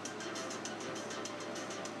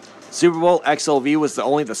 Super Bowl XLV was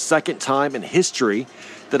only the second time in history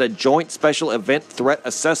that a joint special event threat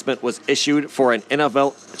assessment was issued for an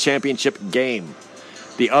NFL championship game,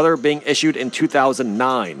 the other being issued in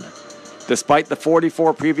 2009. Despite the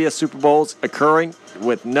 44 previous Super Bowls occurring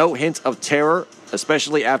with no hint of terror,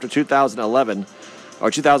 especially after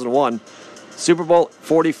 2001, Super Bowl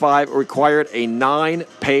 45 required a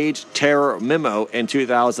 9-page terror memo in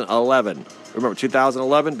 2011. Remember,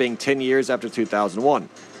 2011 being 10 years after 2001.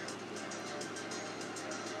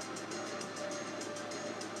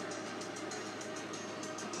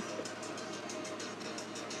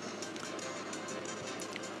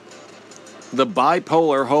 The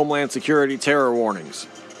bipolar Homeland Security terror warnings.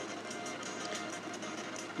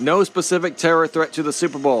 No specific terror threat to the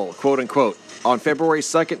Super Bowl, quote-unquote. On February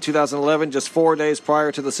 2nd, 2011, just 4 days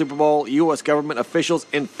prior to the Super Bowl, U.S. government officials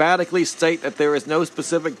emphatically state that there is no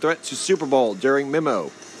specific threat to Super Bowl during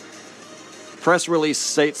memo. Press release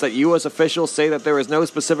states that U.S. officials say that there is no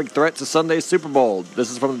specific threat to Sunday's Super Bowl.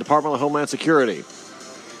 This is from the Department of Homeland Security.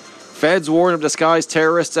 Feds warn of disguised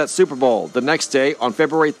terrorists at Super Bowl. The next day, on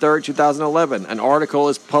February 3rd, 2011, an article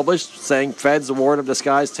is published saying Feds warn of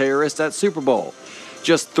disguised terrorists at Super Bowl.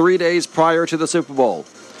 Just 3 days prior to the Super Bowl,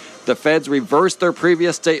 the Feds reversed their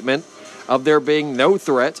previous statement of there being no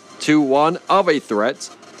threat to one of a threat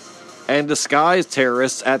and disguised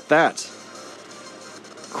terrorists at that.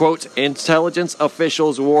 Quote, intelligence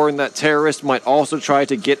officials warn that terrorists might also try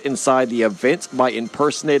to get inside the event by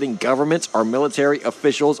impersonating government or military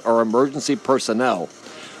officials or emergency personnel.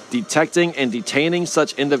 Detecting and detaining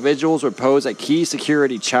such individuals would pose a key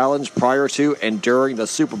security challenge prior to and during the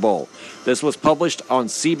Super Bowl. This was published on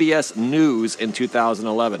CBS News in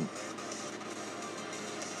 2011.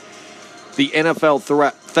 The NFL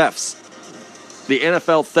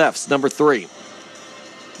thefts, number 3.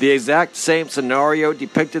 The exact same scenario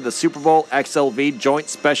depicted the Super Bowl XLV Joint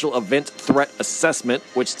Special Event Threat Assessment,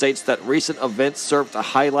 which states that recent events serve to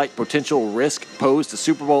highlight potential risk posed to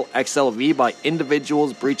Super Bowl XLV by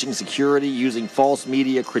individuals breaching security using false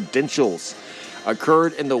media credentials,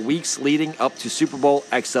 occurred in the weeks leading up to Super Bowl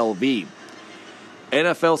XLV.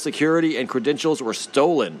 NFL security and credentials were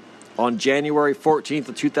stolen. On January 14th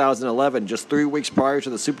of 2011, just 3 weeks prior to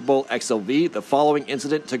the Super Bowl XLV, the following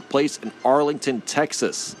incident took place in Arlington,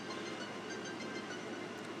 Texas.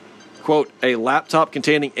 Quote, a laptop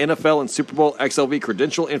containing NFL and Super Bowl XLV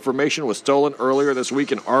credential information was stolen earlier this week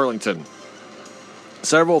in Arlington.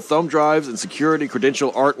 Several thumb drives and security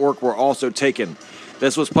credential artwork were also taken.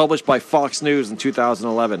 This was published by Fox News in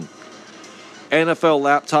 2011. NFL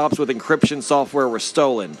laptops with encryption software were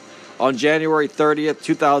stolen. On January 30th,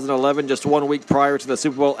 2011, just 1 week prior to the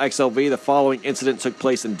Super Bowl XLV, the following incident took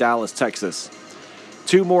place in Dallas, Texas.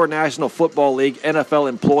 2 more National Football League NFL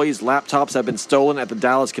employees' laptops have been stolen at the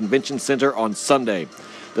Dallas Convention Center on Sunday.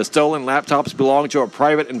 The stolen laptops belong to a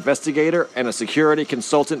private investigator and a security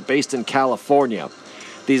consultant based in California.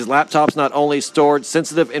 These laptops not only stored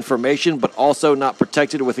sensitive information, but also not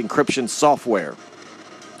protected with encryption software.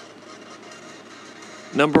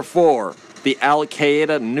 Number 4. The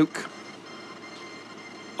Al-Qaeda nuke.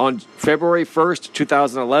 On February 1st,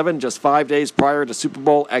 2011, just 5 days prior to Super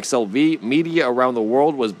Bowl XLV, media around the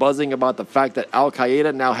world was buzzing about the fact that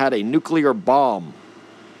Al-Qaeda now had a nuclear bomb.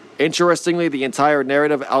 Interestingly, the entire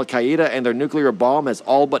narrative of Al-Qaeda and their nuclear bomb has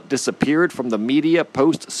all but disappeared from the media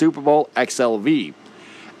post-Super Bowl XLV.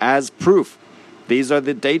 As proof, these are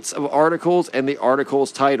the dates of articles and the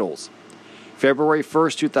articles' titles. February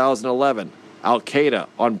 1st, 2011. Al-Qaeda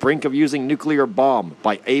on brink of using nuclear bomb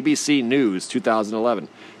by ABC News 2011.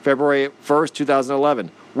 February 1st,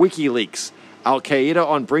 2011. WikiLeaks. Al-Qaeda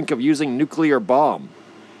on brink of using nuclear bomb.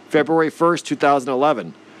 February 1st,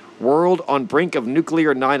 2011. World on brink of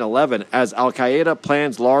nuclear 9/11 as Al-Qaeda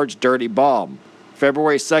plans large dirty bomb.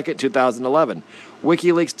 February 2nd, 2011.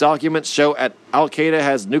 WikiLeaks documents show Al-Qaeda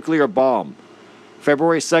has nuclear bomb.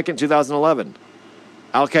 February 2nd, 2011.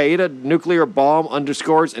 Al-Qaeda nuclear bomb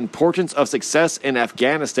underscores importance of success in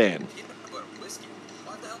Afghanistan.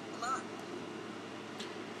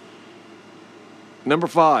 Number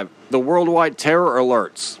 5. The worldwide terror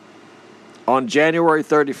alerts. On January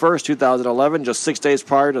 31st, 2011, just 6 days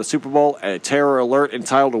prior to the Super Bowl, a terror alert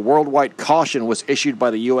entitled "Worldwide Caution" was issued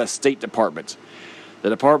by the U.S. State Department. The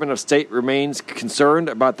Department of State remains concerned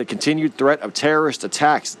about the continued threat of terrorist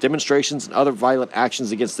attacks, demonstrations, and other violent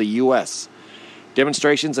actions against the U.S.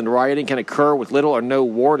 Demonstrations and rioting can occur with little or no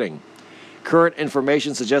warning. Current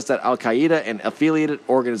information suggests that al-Qaeda and affiliated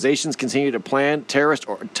organizations continue to plan terrorist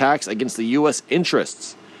attacks against the U.S.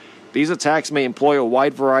 interests. These attacks may employ a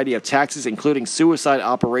wide variety of tactics, including suicide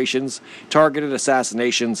operations, targeted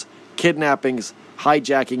assassinations, kidnappings,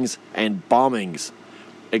 hijackings, and bombings.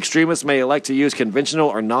 Extremists may elect to use conventional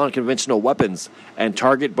or non-conventional weapons and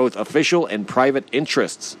target both official and private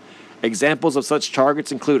interests. Examples of such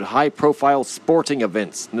targets include high-profile sporting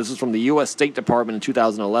events. And this is from the U.S. State Department in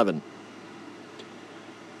 2011.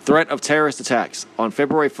 Threat of terrorist attacks. On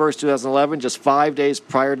February 1st, 2011, just 5 days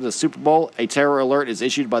prior to the Super Bowl, a terror alert is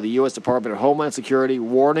issued by the U.S. Department of Homeland Security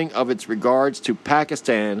warning of its regards to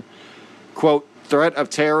Pakistan, quote, threat of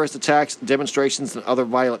terrorist attacks, demonstrations, and other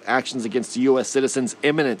violent actions against U.S. citizens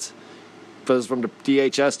imminent. This is from the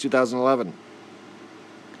DHS 2011.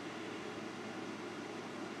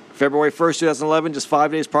 February 1st, 2011, just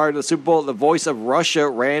 5 days prior to the Super Bowl, the Voice of Russia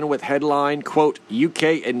ran with headline, quote, UK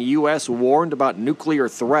and U.S. warned about nuclear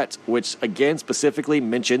threat, which again specifically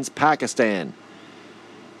mentions Pakistan.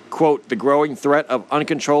 Quote, the growing threat of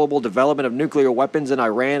uncontrollable development of nuclear weapons in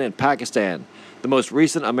Iran and Pakistan. The most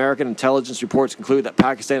recent American intelligence reports conclude that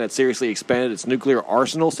Pakistan had seriously expanded its nuclear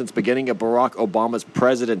arsenal since beginning of Barack Obama's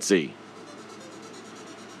presidency.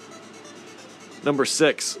 Number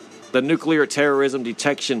 6. The Nuclear Terrorism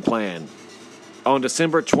Detection Plan. On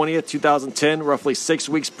December 20th, 2010, roughly 6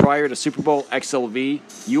 weeks prior to Super Bowl XLV,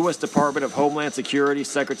 U.S. Department of Homeland Security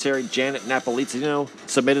Secretary Janet Napolitano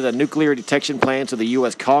submitted a nuclear detection plan to the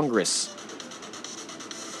U.S. Congress.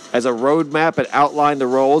 As a roadmap, it outlined the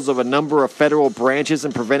roles of a number of federal branches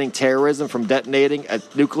in preventing terrorism from detonating a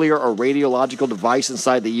nuclear or radiological device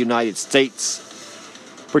inside the United States.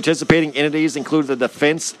 Participating entities include the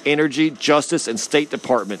Defense, Energy, Justice, and State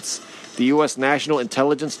Departments, the U.S. National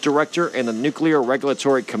Intelligence Director, and the Nuclear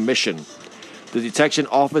Regulatory Commission. The Detection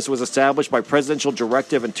Office was established by presidential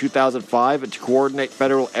directive in 2005 to coordinate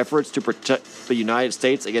federal efforts to protect the United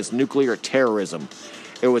States against nuclear terrorism.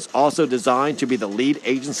 It was also designed to be the lead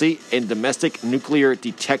agency in domestic nuclear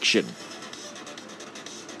detection.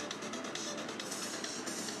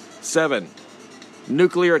 7.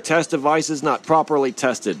 Nuclear test devices not properly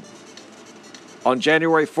tested. On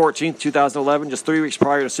January 14, 2011, just 3 weeks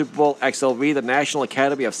prior to Super Bowl XLV, the National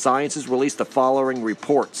Academy of Sciences released the following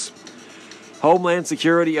reports. Homeland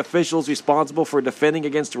Security officials responsible for defending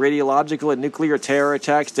against radiological and nuclear terror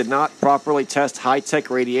attacks did not properly test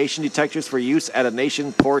high-tech radiation detectors for use at a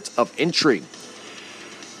nation's ports of entry.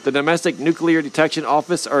 The Domestic Nuclear Detection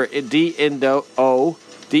Office, or DNDO,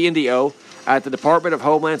 at the Department of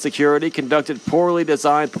Homeland Security conducted poorly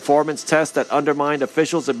designed performance tests that undermined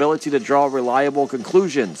officials' ability to draw reliable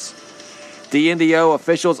conclusions. DNDO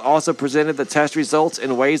officials also presented the test results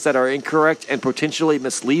in ways that are incorrect and potentially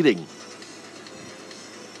misleading.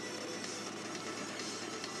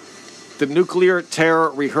 The Nuclear Terror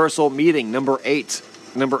Rehearsal Meeting, number 8.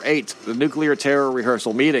 The Nuclear Terror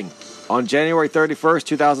Rehearsal Meeting. On January 31st,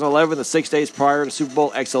 2011, the 6 days prior to Super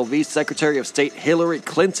Bowl XLV, Secretary of State Hillary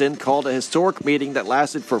Clinton called a historic meeting that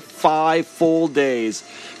lasted for 5 full days,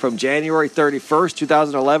 from January 31st,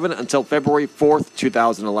 2011 until February 4th,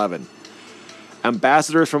 2011.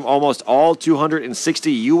 Ambassadors from almost all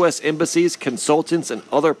 260 U.S. embassies, consultants, and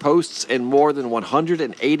other posts in more than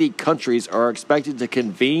 180 countries are expected to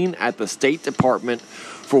convene at the State Department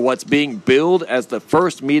for what's being billed as the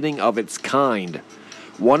first meeting of its kind.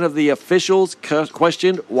 One of the officials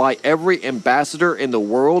questioned why every ambassador in the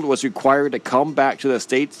world was required to come back to the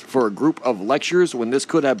States for a group of lectures when this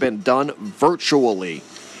could have been done virtually.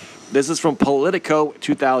 This is from Politico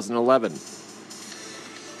 2011.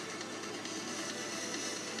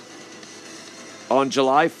 On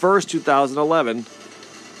July 1st, 2011,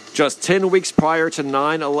 just 10 weeks prior to 10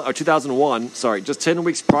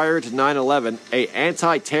 weeks prior to 9/11, a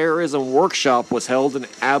anti-terrorism workshop was held in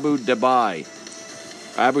Abu Dhabi.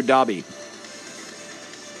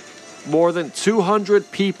 More than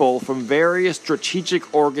 200 people from various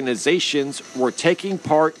strategic organizations were taking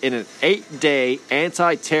part in an 8-day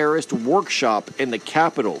anti-terrorist workshop in the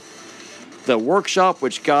capital. The workshop,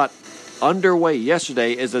 which got underway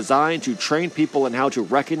yesterday, is designed to train people in how to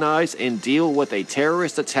recognize and deal with a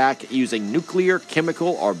terrorist attack using nuclear, chemical,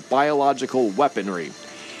 or biological weaponry.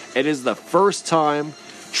 It is the first time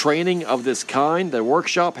training of this kind. The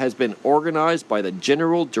workshop has been organized by the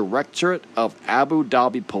General Directorate of Abu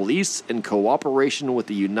Dhabi Police in cooperation with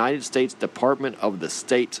the United States Department of the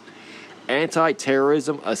State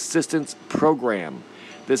Anti-Terrorism Assistance Program.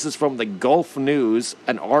 This is from the Gulf News,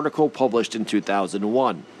 an article published in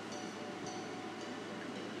 2001.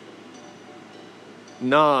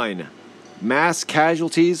 9. Mass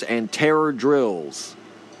casualties and terror drills.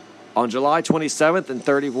 On July 27th and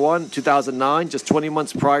 31, 2009, just 20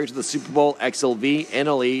 months prior to the Super Bowl XLV,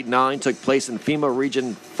 NLE 9 took place in FEMA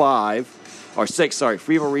Region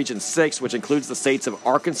 6, which includes the states of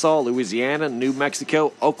Arkansas, Louisiana, New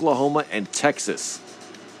Mexico, Oklahoma, and Texas.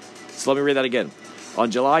 So let me read that again. On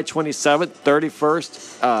July 27th to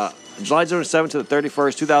the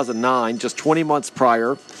 31st, 2009, just 20 months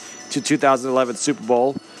prior to 2011 Super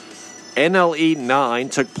Bowl, NLE 9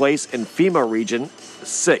 took place in FEMA Region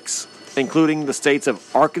 6, including the states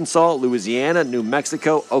of Arkansas, Louisiana, New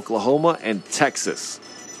Mexico, Oklahoma, and Texas.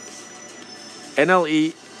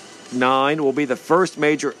 NLE 9 will be the first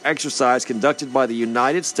major exercise conducted by the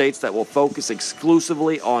United States that will focus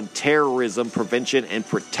exclusively on terrorism prevention and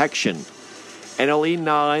protection. NLE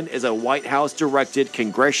 9 is a White House-directed,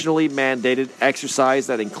 congressionally mandated exercise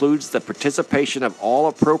that includes the participation of all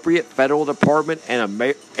appropriate federal department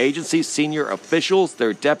and agency senior officials,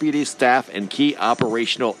 their deputy staff, and key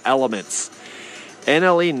operational elements.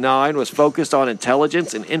 NLE 9 was focused on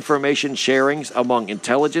intelligence and information sharing among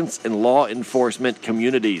intelligence and law enforcement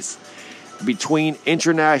communities between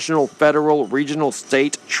international, federal, regional,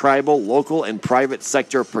 state, tribal, local, and private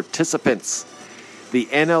sector participants. The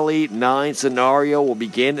NLE 9 scenario will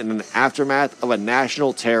begin in an aftermath of a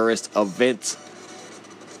national terrorist event.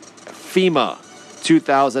 FEMA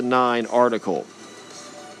 2009 article.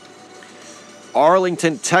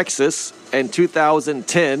 Arlington, Texas, in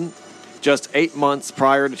 2010, just 8 months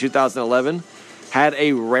prior to 2011, had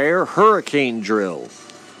a rare hurricane drill.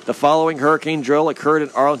 The following hurricane drill occurred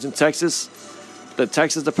in Arlington, Texas. The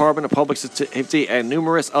Texas Department of Public Safety and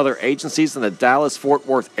numerous other agencies in the Dallas-Fort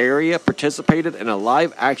Worth area participated in a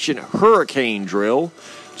live-action hurricane drill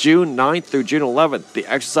June 9th through June 11th. The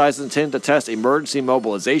exercise is intended to test emergency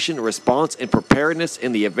mobilization, response, and preparedness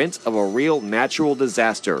in the event of a real natural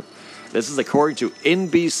disaster. This is according to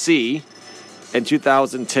NBC in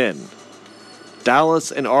 2010.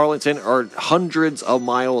 Dallas and Arlington are hundreds of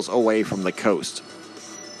miles away from the coast.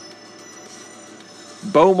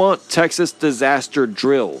 Beaumont, Texas disaster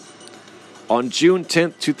drill. On June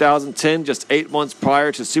 10th, 2010, just 8 months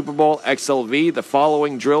prior to Super Bowl XLV, the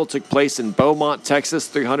following drill took place in Beaumont, Texas,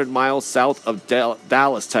 300 miles south of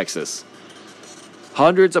Dallas, Texas.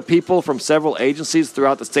 Hundreds of people from several agencies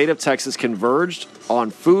throughout the state of Texas converged on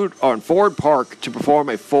Ford Park to perform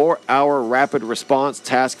a 4-hour rapid response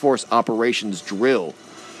task force operations drill.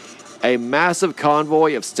 A massive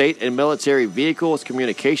convoy of state and military vehicles,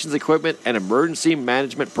 communications equipment, and emergency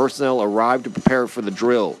management personnel arrived to prepare for the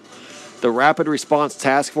drill. The Rapid Response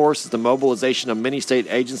Task Force is the mobilization of many state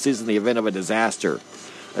agencies in the event of a disaster.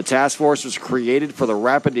 The task force was created for the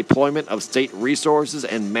rapid deployment of state resources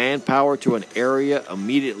and manpower to an area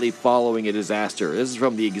immediately following a disaster. This is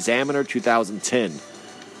from the Examiner 2010.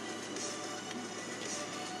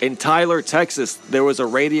 In Tyler, Texas, there was a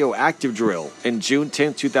radioactive drill in June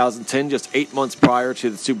 10, 2010, just 8 months prior to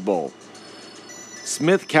the Super Bowl.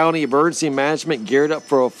 Smith County Emergency Management geared up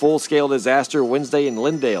for a full-scale disaster Wednesday in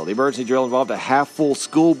Lindale. The emergency drill involved a half-full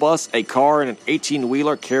school bus, a car, and an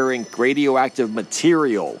 18-wheeler carrying radioactive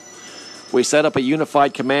material. We set up a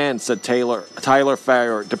unified command, said Tyler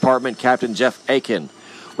Fire Department Captain Jeff Aiken.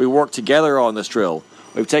 We worked together on this drill.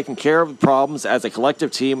 We've taken care of the problems as a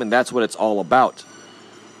collective team, and that's what it's all about.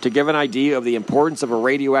 To give an idea of the importance of a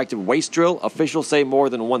radioactive waste drill, officials say more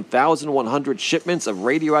than 1,100 shipments of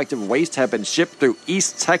radioactive waste have been shipped through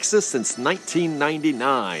East Texas since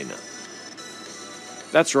 1999.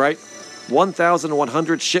 That's right.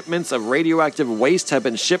 1,100 shipments of radioactive waste have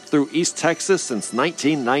been shipped through East Texas since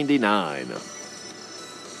 1999.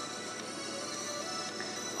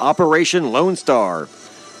 Operation Lone Star.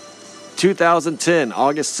 2010,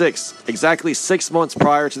 August 6th, exactly 6 months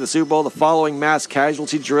prior to the Super Bowl, the following mass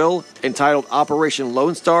casualty drill, entitled Operation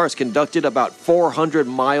Lone Star, is conducted about 400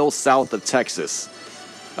 miles south of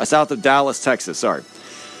Dallas, Texas.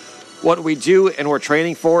 What we do and we're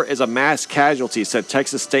training for is a mass casualty, said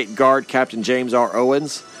Texas State Guard Captain James R.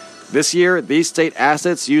 Owens. This year, these state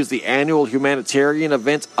assets use the annual humanitarian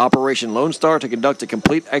event Operation Lone Star to conduct a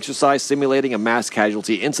complete exercise simulating a mass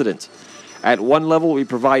casualty incident. At one level, we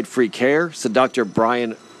provide free care, said Dr.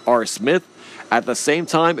 Brian R. Smith. At the same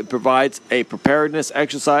time, it provides a preparedness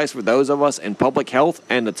exercise for those of us in public health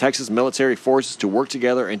and the Texas military forces to work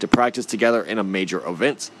together and to practice together in a major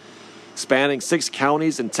event. Spanning 6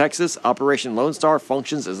 counties in Texas, Operation Lone Star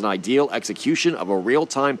functions as an ideal execution of a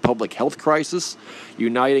real-time public health crisis,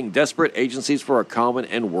 uniting desperate agencies for a common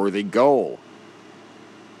and worthy goal.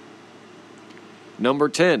 Number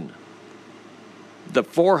 10, the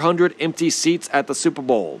 400 empty seats at the Super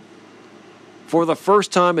Bowl. For the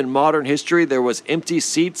first time in modern history, there was empty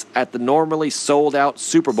seats at the normally sold-out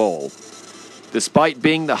Super Bowl. Despite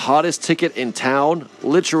being the hottest ticket in town,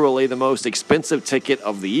 literally the most expensive ticket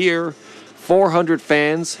of the year, 400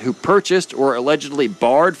 fans who purchased were allegedly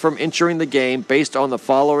barred from entering the game based on the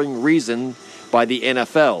following reason by the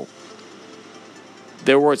NFL.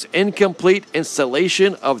 There was incomplete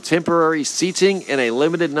installation of temporary seating in a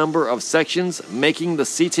limited number of sections, making the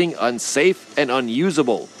seating unsafe and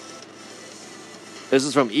unusable. This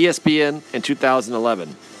is from ESPN in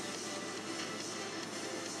 2011.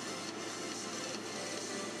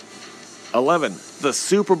 11. The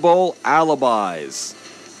Super Bowl alibis.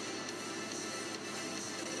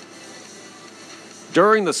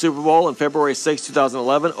 During the Super Bowl on February 6,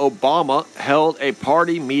 2011, Obama held a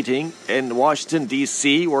party meeting in Washington,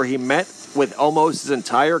 D.C., where he met with almost his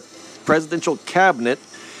entire presidential cabinet,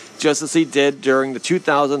 just as he did during the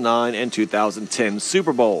 2009 and 2010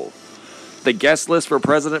 Super Bowl. The guest list for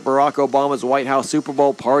President Barack Obama's White House Super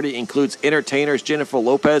Bowl party includes entertainers Jennifer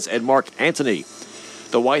Lopez and Mark Antony.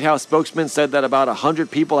 The White House spokesman said that about 100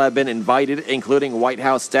 people have been invited, including White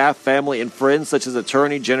House staff, family, and friends such as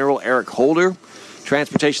Attorney General Eric Holder,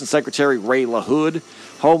 Transportation Secretary Ray LaHood,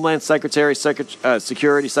 Homeland Secretary,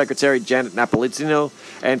 Security Secretary Janet Napolitano,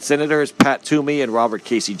 and Senators Pat Toomey and Robert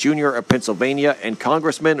Casey Jr. of Pennsylvania, and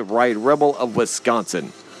Congressman Ryan Rebel of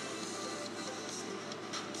Wisconsin.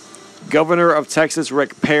 Governor of Texas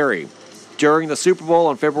Rick Perry. During the Super Bowl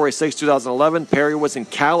on February 6, 2011, Perry was in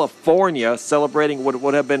California celebrating what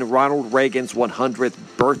would have been Ronald Reagan's 100th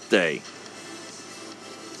birthday.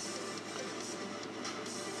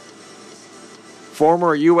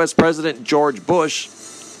 Former U.S. President George Bush,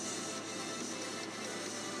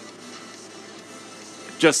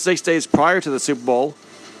 just 6 days prior to the Super Bowl,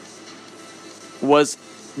 was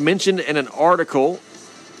mentioned in an article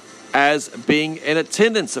as being in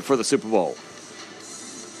attendance for the Super Bowl,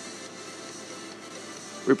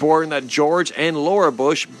 reporting that George and Laura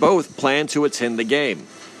Bush both plan to attend the game.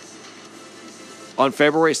 On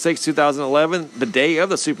February 6, 2011, the day of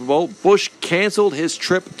the Super Bowl, Bush canceled his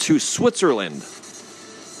trip to Switzerland.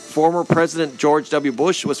 Former President George W.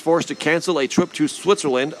 Bush was forced to cancel a trip to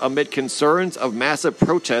Switzerland amid concerns of massive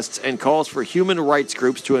protests and calls for human rights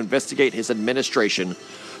groups to investigate his administration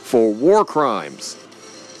for war crimes.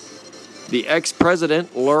 The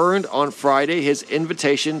ex-president learned on Friday his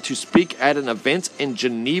invitation to speak at an event in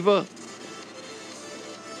Geneva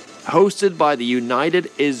hosted by the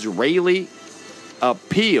United Israeli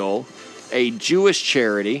Appeal, a Jewish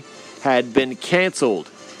charity, had been canceled.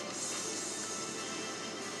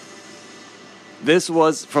 This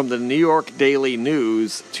was from the New York Daily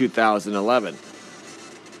News 2011.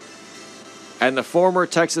 And the former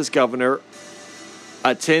Texas governor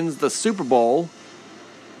attends the Super Bowl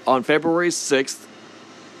on February 6th.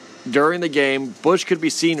 During the game, Bush could be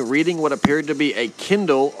seen reading what appeared to be a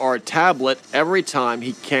Kindle or a tablet every time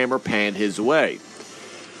he camera panned his way.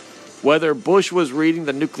 Whether Bush was reading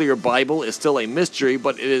the nuclear Bible is still a mystery,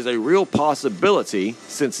 but it is a real possibility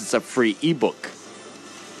since it's a free ebook.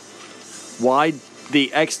 Why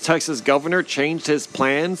the ex-Texas governor changed his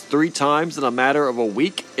plans 3 times in a matter of a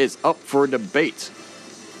week is up for debate.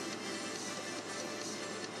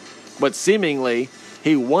 But seemingly,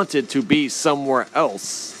 he wanted to be somewhere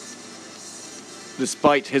else,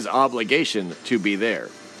 despite his obligation to be there.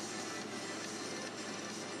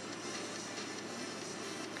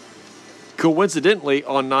 Coincidentally,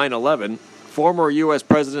 on 9/11, former U.S.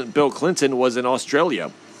 President Bill Clinton was in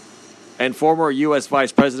Australia, and former U.S.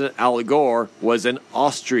 Vice President Al Gore was in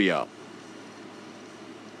Austria.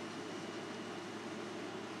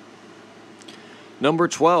 Number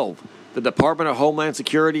 12, the Department of Homeland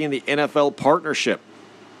Security and the NFL partnership.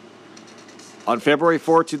 On February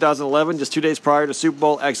 4, 2011, just 2 days prior to Super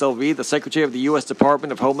Bowl XLV, the Secretary of the U.S.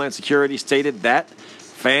 Department of Homeland Security stated that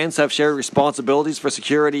fans have shared responsibilities for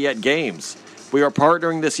security at games. We are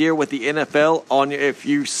partnering this year with the NFL on If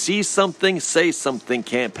You See Something, Say Something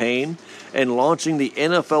campaign and launching the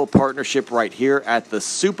NFL partnership right here at the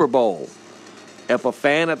Super Bowl. If a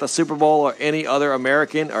fan at the Super Bowl or any other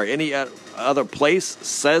American or any other place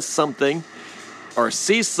says something or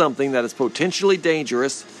sees something that is potentially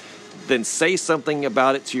dangerous, then say something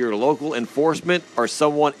about it to your local enforcement or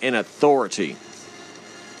someone in authority.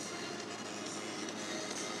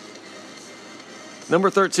 Number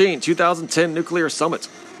 13, 2010 Nuclear Summit.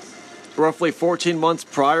 Roughly 14 months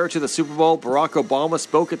prior to the Super Bowl, Barack Obama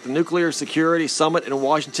spoke at the Nuclear Security Summit in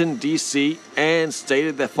Washington, D.C., and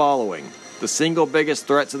stated the following. The single biggest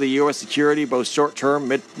threat to the U.S. security, both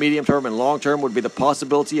short-term, medium-term, and long-term, would be the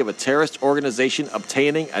possibility of a terrorist organization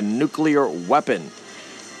obtaining a nuclear weapon.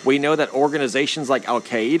 We know that organizations like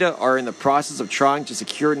Al-Qaeda are in the process of trying to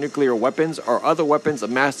secure nuclear weapons or other weapons of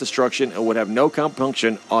mass destruction and would have no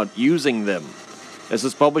compunction on using them. This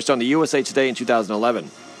was published on the USA Today in 2011.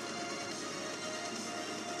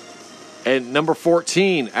 And number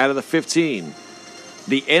 14 out of the 15,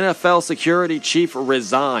 the NFL security chief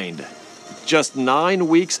resigned just 9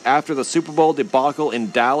 weeks after the Super Bowl debacle in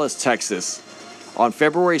Dallas, Texas. On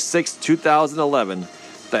February 6, 2011,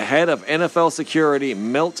 the head of NFL security,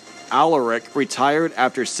 Milt Alaric, retired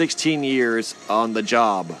after 16 years on the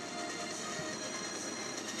job.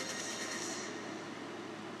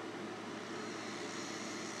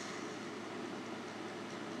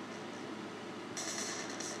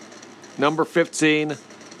 Number 15,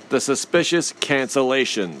 the suspicious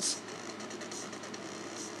cancellations.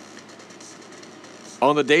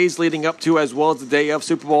 On the days leading up to, as well as the day of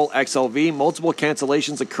Super Bowl XLV, multiple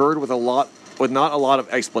cancellations occurred with not a lot of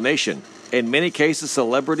explanation. In many cases,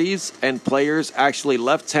 celebrities and players actually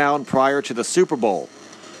left town prior to the Super Bowl.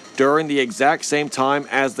 During the exact same time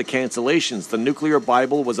as the cancellations, the nuclear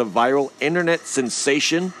Bible was a viral internet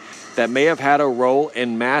sensation that may have had a role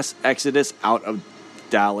in mass exodus out of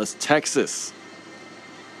Dallas, Texas.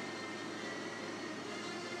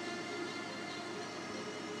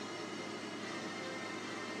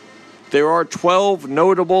 There are 12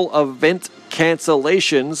 notable event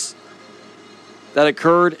cancellations that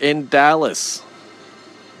occurred in Dallas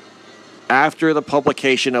after the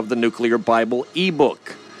publication of the Nuclear Bible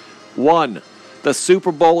ebook. 1. The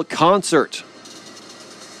Super Bowl concert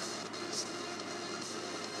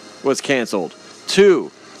was canceled.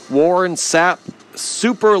 2. Warren Sapp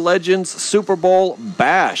Super Legends Super Bowl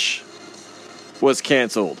Bash was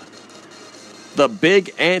canceled. The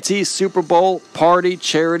Big Anti-Super Bowl Party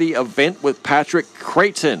charity event with Patrick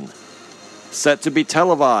Creighton, set to be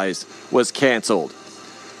televised, was canceled.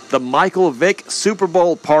 The Michael Vick Super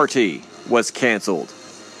Bowl Party was canceled.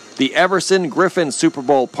 The Everson Griffin Super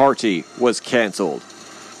Bowl Party was canceled.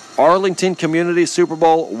 Arlington Community Super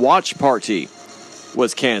Bowl Watch Party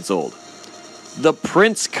was canceled. The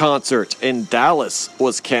Prince concert in Dallas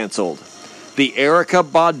was canceled. The Erykah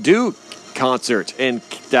Badu concert in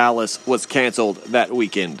Dallas was canceled that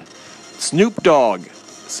weekend. Snoop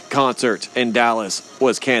Dogg's concert in Dallas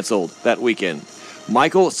was canceled that weekend.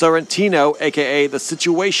 Michael Sorrentino, a.k.a. The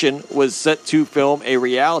Situation, was set to film a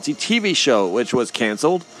reality TV show, which was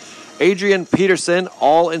canceled. Adrian Peterson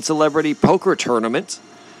All in Celebrity Poker Tournament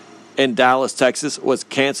in Dallas, Texas, was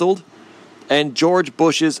canceled. And George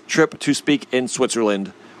Bush's trip to speak in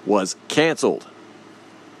Switzerland was canceled.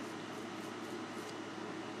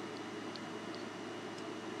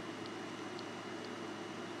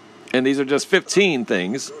 And these are just 15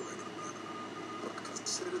 things.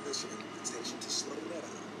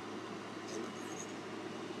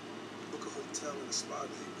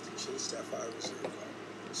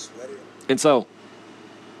 And so,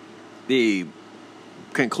 the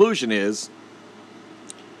conclusion is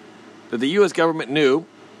that the U.S. government knew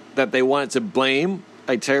that they wanted to blame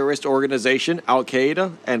a terrorist organization,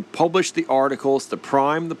 Al-Qaeda, and published the articles to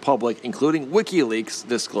prime the public, including WikiLeaks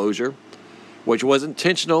disclosure, which was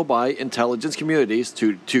intentional by intelligence communities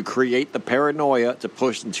to create the paranoia to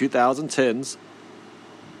push in 2010s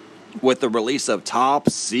with the release of top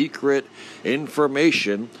secret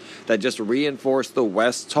information that just reinforced the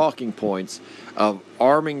West's talking points of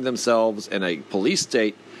arming themselves in a police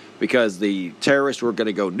state because the terrorists were going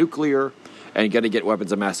to go nuclear and going to get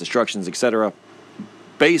weapons of mass destruction, etc.,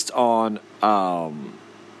 based on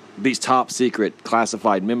these top secret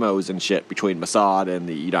classified memos and shit between Mossad and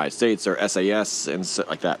the United States, or SAS and shit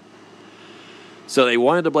like that. So they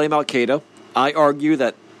wanted to blame Al-Qaeda. I argue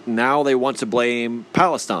that now they want to blame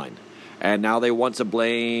Palestine. And now they want to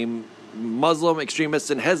blame Muslim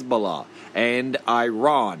extremists in Hezbollah and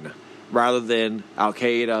Iran rather than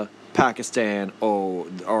Al-Qaeda, Pakistan, or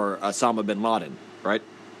Osama bin Laden, right?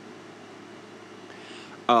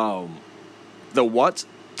 The what?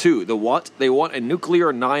 Two, the what? They want a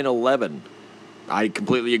nuclear 9/11. I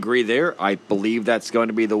completely agree there. I believe that's going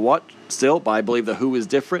to be the what still, but I believe the who is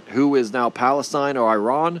different. Who is now Palestine or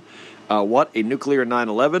Iran? What? A nuclear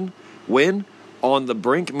 9/11. When? On the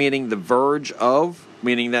brink, meaning the verge of,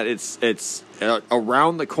 meaning that it's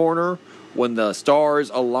around the corner when the stars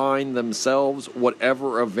align themselves,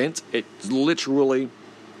 whatever event, it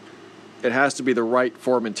has to be the right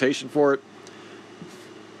fomentation for it.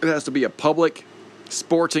 It has to be a public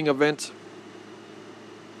sporting event,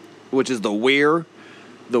 which is the where,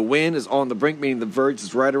 The win is on the brink, meaning the verge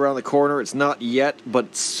is right around the corner. It's not yet,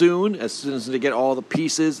 but soon as they get all the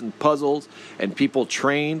pieces and puzzles and people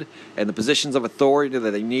trained and the positions of authority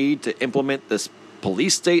that they need to implement this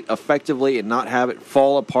police state effectively and not have it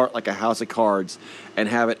fall apart like a house of cards and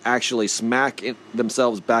have it actually smack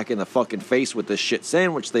themselves back in the fucking face with this shit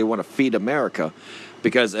sandwich they want to feed America.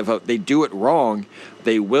 Because if they do it wrong,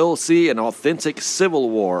 they will see an authentic civil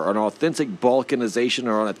war, an authentic balkanization,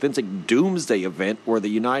 or an authentic doomsday event where the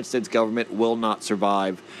United States government will not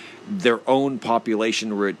survive, their own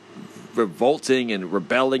population revolting and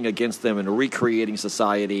rebelling against them and recreating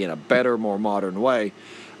society in a better, more modern way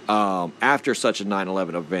after such a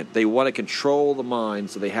 9/11 event. They want to control the mind,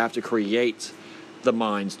 so they have to create the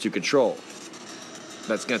minds to control.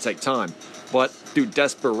 That's going to take time. But through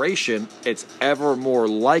desperation, it's ever more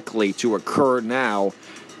likely to occur now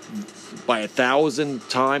by 1,000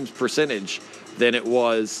 times percentage than it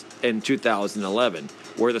was in 2011,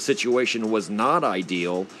 where the situation was not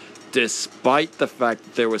ideal, despite the fact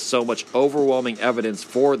that there was so much overwhelming evidence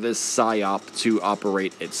for this PSYOP to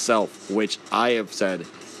operate itself, which I have said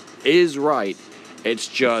is right. It's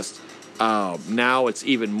just now it's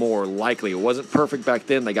even more likely. It wasn't perfect back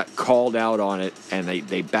then. They got called out on it, and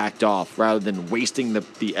they backed off rather than wasting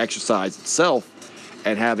the exercise itself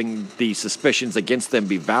and having the suspicions against them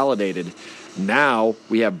be validated. Now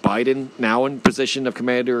we have Biden now in position of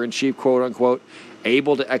commander-in-chief, quote-unquote,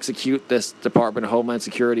 able to execute this Department of Homeland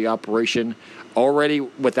Security operation already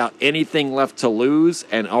without anything left to lose,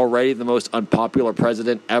 and already the most unpopular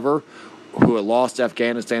president ever, who had lost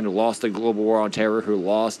Afghanistan, who lost the global war on terror, who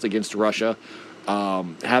lost against Russia,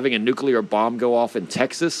 having a nuclear bomb go off in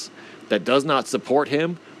Texas that does not support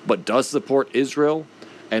him, but does support Israel,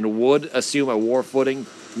 and would assume a war footing,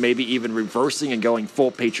 maybe even reversing and going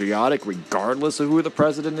full patriotic, regardless of who the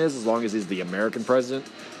president is, as long as he's the American president.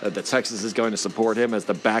 That Texas is going to support him as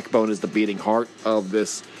the backbone, as the beating heart of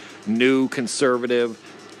this new conservative,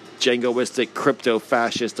 jingoistic,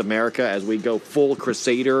 crypto-fascist America as we go full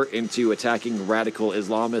crusader into attacking radical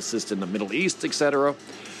Islamists in the Middle East, etc.,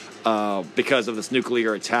 because of this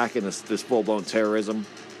nuclear attack and this full-blown terrorism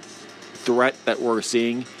threat that we're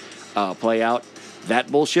seeing play out.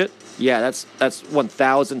 That bullshit, yeah, that's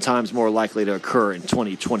 1,000 times more likely to occur in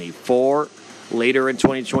 2024, later in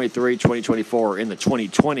 2023, 2024, or in the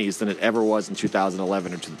 2020s than it ever was in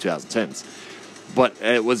 2011 or to the 2010s. But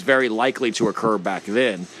it was very likely to occur back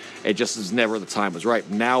then. It just was never the time was right.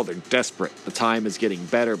 Now they're desperate. The time is getting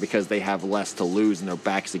better because they have less to lose and their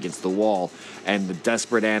back's against the wall. And the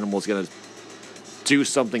desperate animal is going to do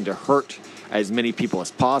something to hurt as many people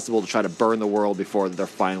as possible to try to burn the world before they're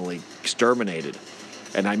finally exterminated.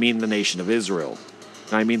 And I mean the nation of Israel.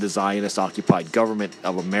 And I mean the Zionist-occupied government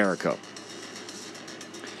of America.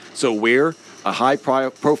 So we're a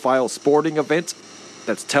high-profile sporting event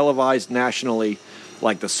that's televised nationally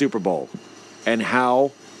like the Super Bowl. And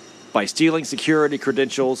how, by stealing security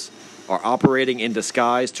credentials, are operating in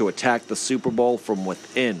disguise to attack the Super Bowl from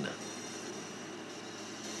within.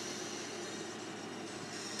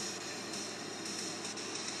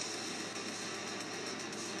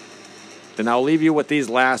 And I'll leave you with these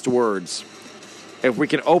last words. If we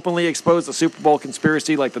can openly expose the Super Bowl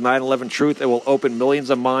conspiracy like the 9/11 truth, it will open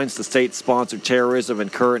millions of minds to state-sponsored terrorism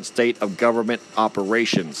and current state of government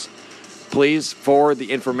operations. Please forward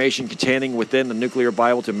the information containing within the nuclear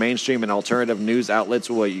Bible to mainstream and alternative news outlets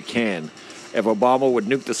where you can. If Obama would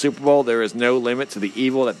nuke the Super Bowl, there is no limit to the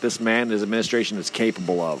evil that this man and his administration is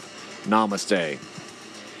capable of. Namaste.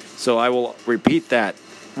 So I will repeat that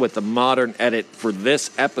with the modern edit for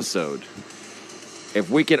this episode. If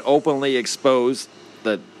we can openly expose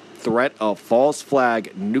the threat of false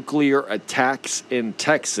flag nuclear attacks in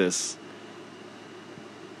Texas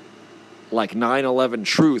like 9/11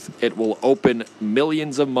 truth, it will open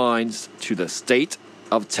millions of minds to the state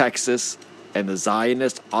of Texas and the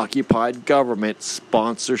Zionist-occupied government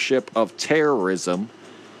sponsorship of terrorism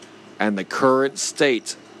and the current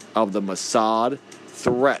state of the Mossad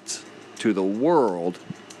threat to the world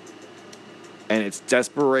and its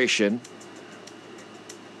desperation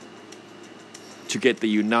to get the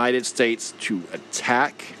United States to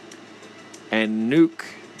attack and nuke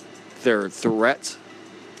their threat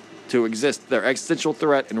to exist, their existential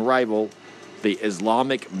threat and rival, the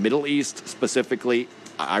Islamic Middle East, specifically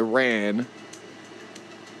Iran.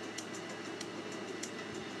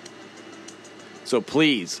 So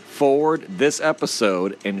please forward this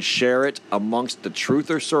episode and share it amongst the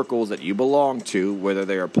truther circles that you belong to, whether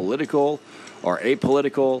they are political or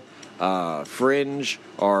apolitical, fringe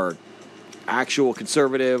or actual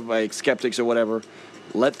conservative, like skeptics or whatever.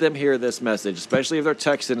 Let them hear this message, especially if they're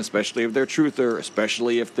Texan, especially if they're truther,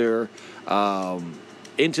 especially if they're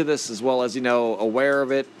into this as well as, aware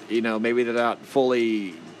of it. Maybe they're not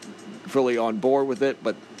fully on board with it,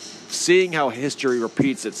 but seeing how history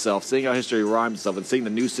repeats itself, seeing how history rhymes itself, and seeing the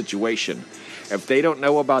new situation. If they don't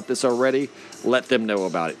know about this already, let them know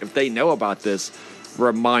about it. If they know about this,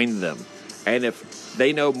 remind them. And if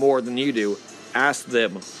they know more than you do, ask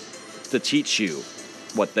them to teach you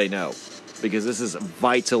what they know. Because this is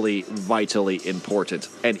vitally, vitally important.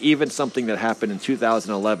 And even something that happened in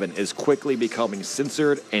 2011 is quickly becoming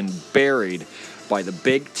censored and buried by the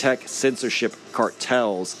big tech censorship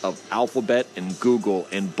cartels of Alphabet and Google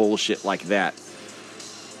and bullshit like that.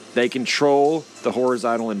 They control the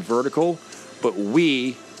horizontal and vertical, but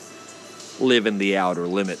we live in the outer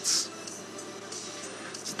limits.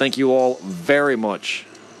 So thank you all very much.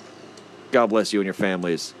 God bless you and your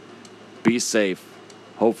families. Be safe.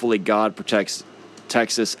 Hopefully God protects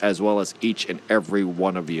Texas as well as each and every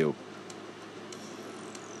one of you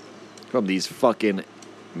from these fucking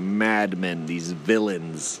madmen, these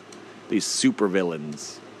villains, these super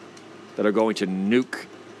villains that are going to nuke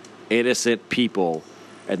innocent people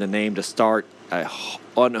in the name to start an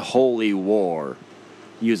unholy war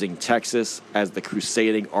using Texas as the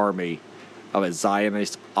crusading army of a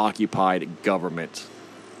Zionist-occupied government.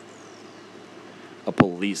 A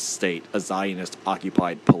police state, a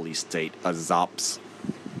Zionist-occupied police state, a ZOPS.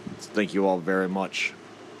 So thank you all very much.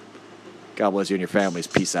 God bless you and your families.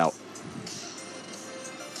 Peace out.